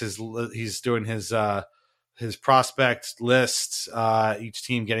he's doing his prospect list, each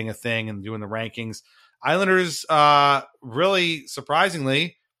team getting a thing and doing the rankings. Islanders, really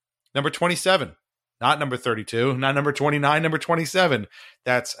surprisingly, number 27, not number 32, not number 29, number 27.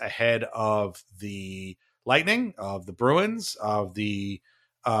 That's ahead of the Lightning, of the Bruins, of the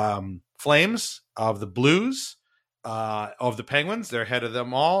Flames, of the Blues, of the Penguins. They're ahead of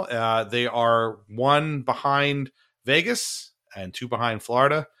them all. They are 1 behind Vegas and 2 behind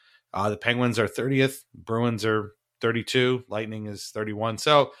Florida. The Penguins are 30th. Bruins are 32. Lightning is 31.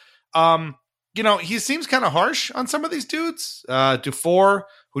 So, he seems kind of harsh on some of these dudes. Dufour,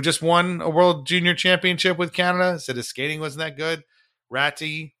 who just won a World Junior Championship with Canada, said his skating wasn't that good.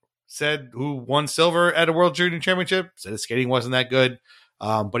 Ratty who won silver at a World Junior Championship, said his skating wasn't that good.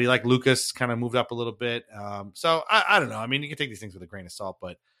 But he liked Lucas, kind of moved up a little bit. So I don't know. I mean, you can take these things with a grain of salt,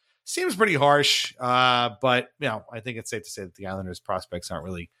 but seems pretty harsh. But I think it's safe to say that the Islanders prospects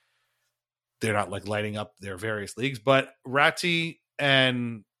they're not like lighting up their various leagues, but Ratty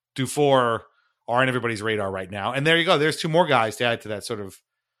and Dufour are on everybody's radar right now. And there you go. There's 2 more guys to add to that sort of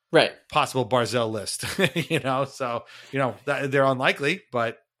possible Barzal list, so, they're unlikely,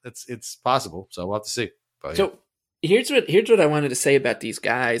 but it's possible. So we'll have to see. But, so here's what I wanted to say about these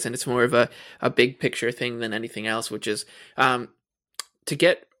guys. And it's more of a big picture thing than anything else, which is,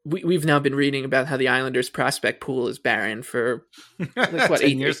 we've now been reading about how the Islanders prospect pool is barren for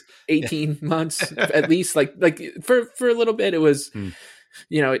 18 months, at least like for a little bit. It was,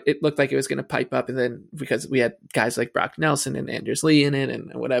 it looked like it was going to pipe up. And then because we had guys like Brock Nelson and Anders Lee in it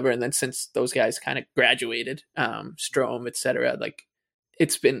and whatever. And then since those guys kind of graduated, Strome, et cetera, like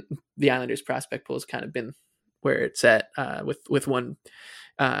it's been the Islanders prospect pool has kind of been where it's at, with one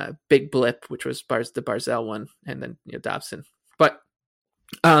big blip, which was the Barzal one. And then, Dobson, but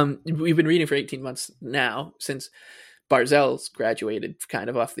we've been reading for 18 months now since Barzal's graduated kind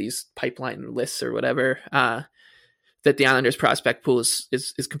of off these pipeline lists or whatever, that the Islanders prospect pool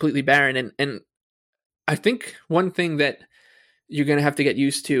is completely barren. And I think one thing that you're going to have to get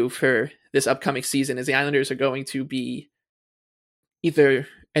used to for this upcoming season is the Islanders are going to be either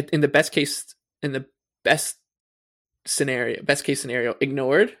in the best case scenario,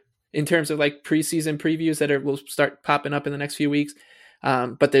 ignored in terms of like preseason previews that will start popping up in the next few weeks.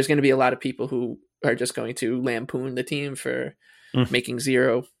 But there's going to be a lot of people who are just going to lampoon the team for making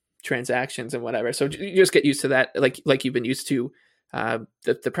 0 transactions and whatever. So you just get used to that, like you've been used to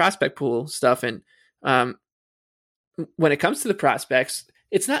the prospect pool stuff. And when it comes to the prospects,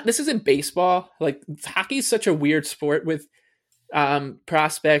 this isn't baseball. Like hockey is such a weird sport with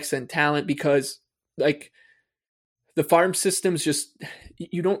prospects and talent because like the farm systems just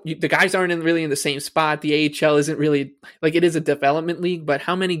the guys aren't really in the same spot. The AHL isn't really like it is a development league, but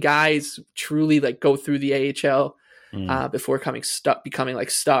how many guys truly like go through the AHL before becoming like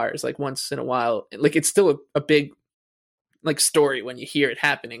stars like once in a while? Like it's still a big like story when you hear it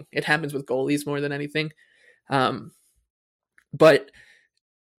happening. It happens with goalies more than anything. But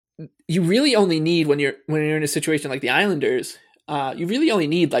you really only need when you're in a situation like the Islanders, you really only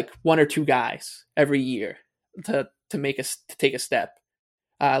need like 1 or 2 guys every year to take a step.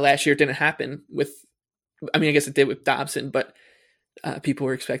 Last year it didn't happen I guess it did with Dobson, but people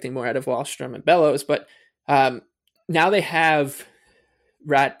were expecting more out of Wahlstrom and Bellows. But now they have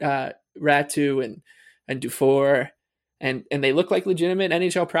Ratu and Dufour, and they look like legitimate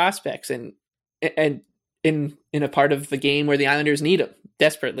NHL prospects, and in a part of the game where the Islanders need them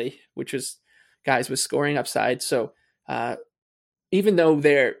desperately, which was guys with scoring upside. So even though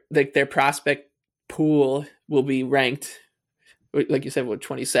their prospect pool will be ranked, like you said,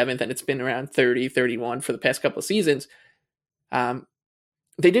 27th, and it's been around 30, 31 for the past couple of seasons,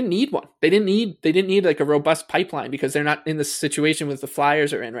 they didn't need one. They didn't need like a robust pipeline because they're not in the situation with the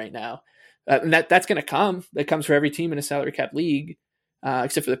Flyers are in right now. And that's going to come. That comes for every team in a salary cap league,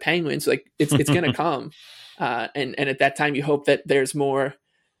 except for the Penguins. Like it's going to come. And at that time, you hope that there's more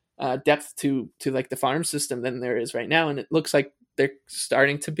depth to like the farm system than there is right now. And it looks like they're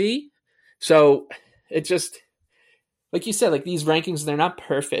starting to be. So it just, like you said, like these rankings, they're not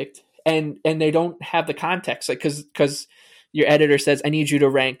perfect and they don't have the context. Like, cause your editor says, I need you to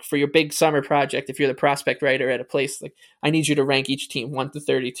rank for your big summer project. If you're the prospect writer at a place, like I need you to rank each team 1 to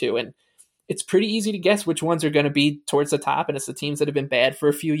 32. And it's pretty easy to guess which ones are going to be towards the top. And it's the teams that have been bad for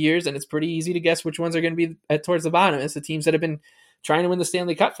a few years. And it's pretty easy to guess which ones are going to be towards the bottom. It's the teams that have been trying to win the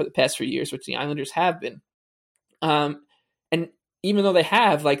Stanley Cup for the past few years, which the Islanders have been. And even though they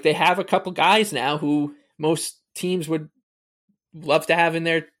have a couple guys now who most teams would love to have in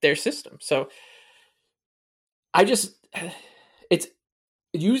their system. So I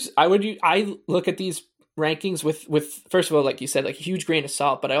look at these rankings with first of all, like you said, like a huge grain of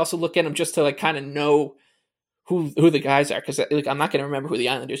salt, but I also look at them just to like kind of know who the guys are, because like I'm not going to remember who the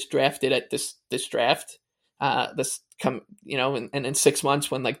Islanders drafted at this draft. And in 6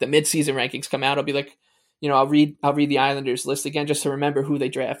 months when like the midseason rankings come out, I'll be like, I'll read the Islanders list again just to remember who they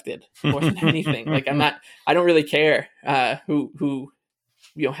drafted more than anything. Like I don't really care who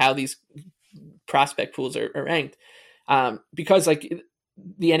how these prospect pools are ranked, because like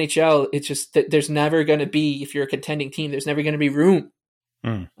the NHL, it's just that there's never going to be, if you're a contending team, there's never going to be room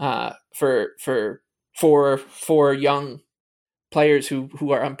for young players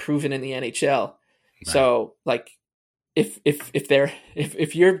who are unproven in the NHL. Right. So like if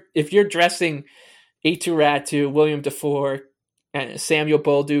you're dressing Eetu Räty, William Dufour, and Samuel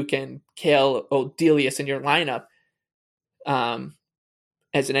Bolduc and Cale Odelius in your lineup,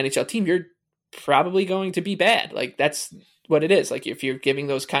 as an NHL team, you're probably going to be bad. Like that's what it is. Like if you're giving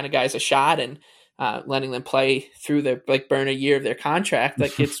those kind of guys a shot and letting them play through burn a year of their contract,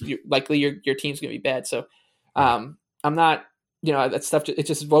 like it's likely your team's going to be bad. So I'm not, that stuff, it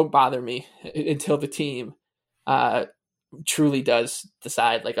just won't bother me until the team truly does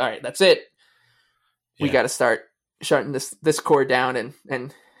decide like, all right, that's it. We got to start shutting this core down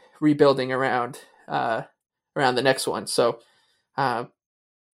and rebuilding around the next one. So, I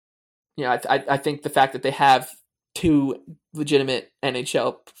think the fact that they have two legitimate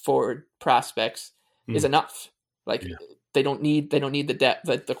NHL forward prospects is enough. Like they don't need the depth,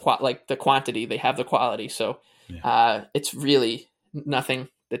 the quantity. They have the quality. So it's really nothing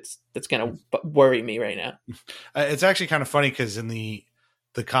that's going to worry me right now. It's actually kind of funny because in the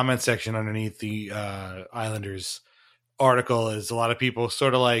comment section underneath the Islanders article is a lot of people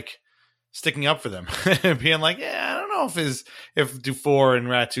sort of like sticking up for them and being like, I don't know if Dufour and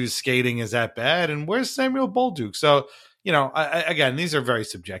Räty's skating is that bad, and where's Samuel Bolduc? So, again, these are very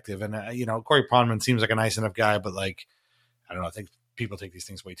subjective, and Corey Pronman seems like a nice enough guy, but like, I don't know, I think people take these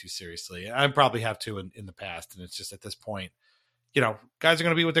things way too seriously. I probably have too in the past, and it's just at this point, guys are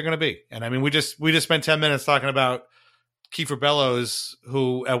going to be what they're going to be. And I mean, we just spent 10 minutes talking about Kiefer Bellows,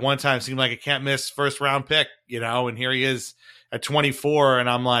 who at one time seemed like a can't miss first round pick, and here he is at 24, and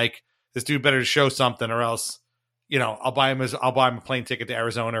I'm like, this dude better show something, or else, I'll buy him a plane ticket to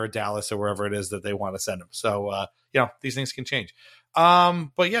Arizona or Dallas or wherever it is that they want to send him. So, these things can change.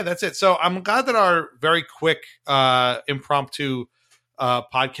 But yeah, that's it. So I'm glad that our very quick impromptu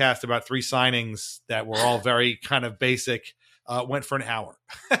podcast about 3 signings that were all very kind of basic went for an hour.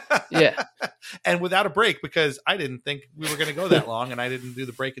 Yeah. And without a break, because I didn't think we were going to go that long, and I didn't do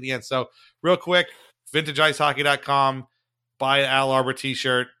the break at the end. So real quick, vintageicehockey.com, buy an Al Arbor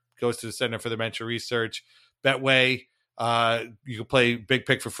t-shirt, goes to the Center for the Dementia Research. Betway, you can play Big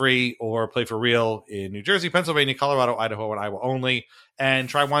Pick for free or play for real in New Jersey, Pennsylvania, Colorado, Idaho, and Iowa only. And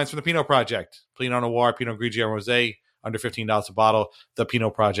try wines from the Pinot Project. Pinot Noir, Pinot Grigio, and Rosé, under $15 a bottle,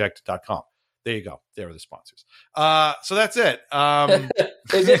 thepinotproject.com. There you go. There are the sponsors. So that's it.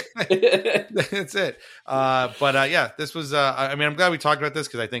 Is it? That's it. But this was, I'm glad we talked about this,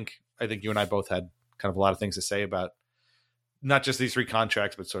 because I think you and I both had kind of a lot of things to say about not just these 3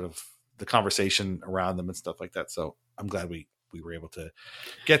 contracts, but sort of the conversation around them and stuff like that. So I'm glad we were able to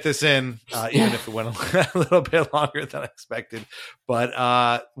get this in, even if it went a little bit longer than I expected.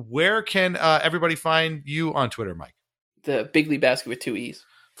 But where can everybody find you on Twitter, Mike? The Big Lebowski with 2 E's.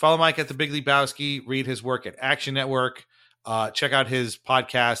 Follow Mike at the Big Lebowski. Read his work at Action Network. Check out his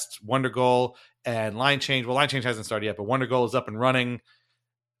podcasts, Wonder Goal and Line Change. Well, Line Change hasn't started yet, but Wonder Goal is up and running.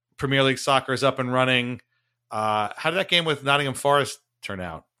 Premier League Soccer is up and running. How did that game with Nottingham Forest turn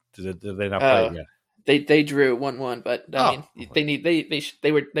out? Did they not play it yet? They drew 1-1, but I mean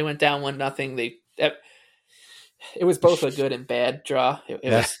they went down 1-0. It was both a good and bad draw. It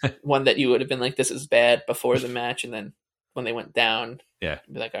was one that you would have been like, this is bad before the match, and then when they went down, be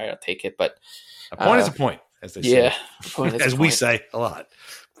like, all right, I'll take it. But a point is a point, as they say. Yeah, as we say a lot.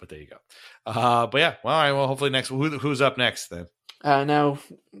 But there you go. But yeah, well, all right. Well, hopefully next. Who's up next then? Now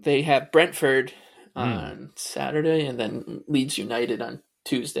they have Brentford on Saturday, and then Leeds United on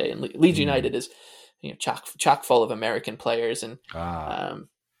Tuesday. And Leeds United is chock full of American players, and so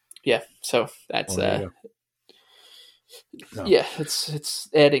that's it's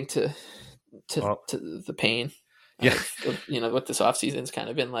adding to the pain. What this offseason's kind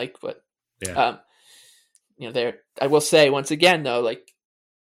of been like, but I will say once again though, like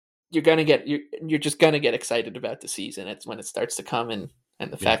you're just gonna get excited about the season. It's when it starts to come, and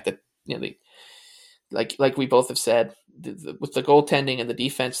the fact that like we both have said, with the goaltending and the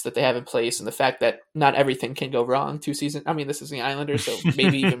defense that they have in place, and the fact that not everything can go wrong 2 seasons. I mean, this is the Islanders, so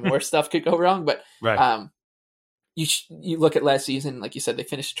maybe even more stuff could go wrong. But Right. You look at last season, like you said, they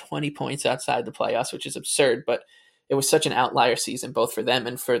finished 20 points outside the playoffs, which is absurd. But it was such an outlier season, both for them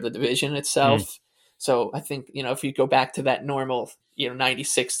and for the division itself. So I think, if you go back to that normal,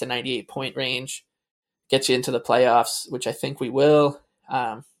 96 to 98 point range, get you into the playoffs, which I think we will.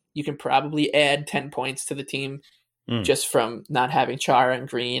 You can probably add 10 points to the team just from not having Chara and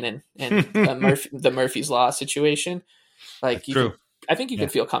Green and the Murphy's Law situation. Like, I think you can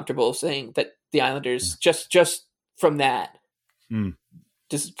feel comfortable saying that the Islanders just from that,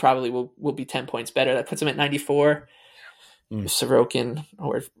 this probably will be 10 points better. That puts them at 94. If Sorokin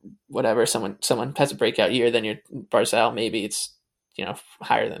or whatever, someone has a breakout year, then you're Barzal. Maybe it's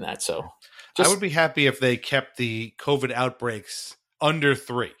higher than that. So I would be happy if they kept the COVID outbreaks under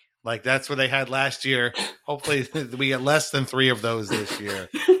 3. Like that's what they had last year. Hopefully we get less than 3 of those this year.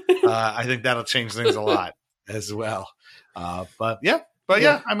 I think that'll change things a lot as well. But yeah.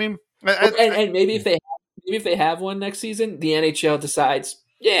 I mean, and maybe if they have one next season, the NHL decides,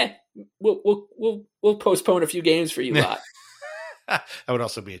 we'll postpone a few games for you lot. That would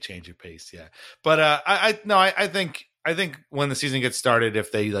also be a change of pace, yeah. But I think when the season gets started,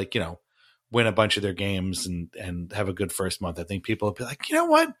 if they win a bunch of their games and have a good first month, I think people will be like, you know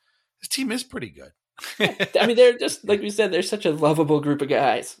what, this team is pretty good. I mean, they're just like we said, they're such a lovable group of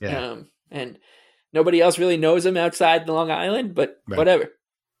guys, and nobody else really knows them outside the Long Island. But whatever.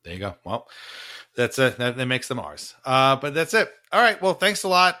 There you go. Well, that's that makes them ours. But that's it. All right. Well, thanks a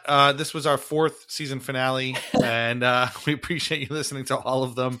lot. This was our 4th season finale, and we appreciate you listening to all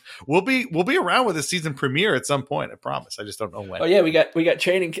of them. We'll be around with a season premiere at some point. I promise. I just don't know when. Oh yeah, we got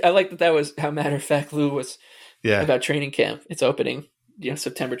training. I like that was how matter of fact Lou was. Yeah. About training camp. It's opening,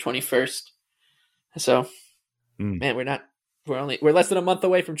 September 21st. So, man, we're less than a month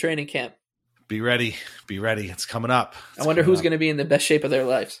away from training camp. Be ready. It's coming up. I wonder who's going to be in the best shape of their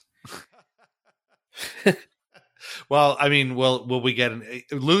lives. Well, I mean, will we get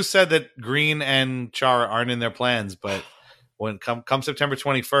Lou said that Green and Chara aren't in their plans, but when come September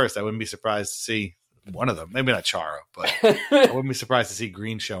 21st, I wouldn't be surprised to see one of them. Maybe not Chara, but I wouldn't be surprised to see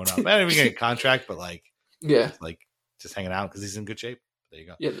Green showing up. I don't even get a contract, but just hanging out because he's in good shape. There you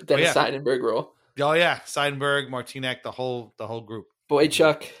go. Yeah, the Dennis Seidenberg role. Oh yeah, Seidenberg, Martinek, the whole group.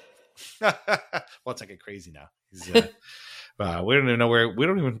 Boychuk. Well, it's like crazy now. He's, we don't even know where. We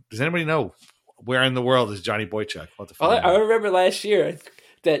don't even. Does anybody know where in the world is Johnny Boychuk? I remember last year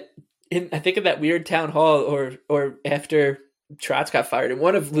that I think of that weird town hall or after Trotz got fired, and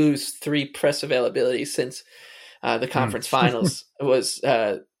one of Lou's 3 press availabilities since the conference finals was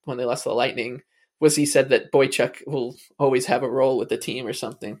when they lost to the Lightning. Was he said that Boychuk will always have a role with the team or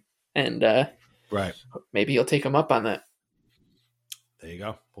something, and maybe he'll take him up on that. There you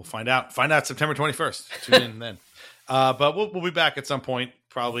go. We'll find out. Find out September 21st. Tune in then. But we'll be back at some point,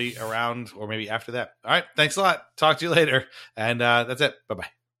 probably around or maybe after that. All right. Thanks a lot. Talk to you later. And that's it. Bye-bye.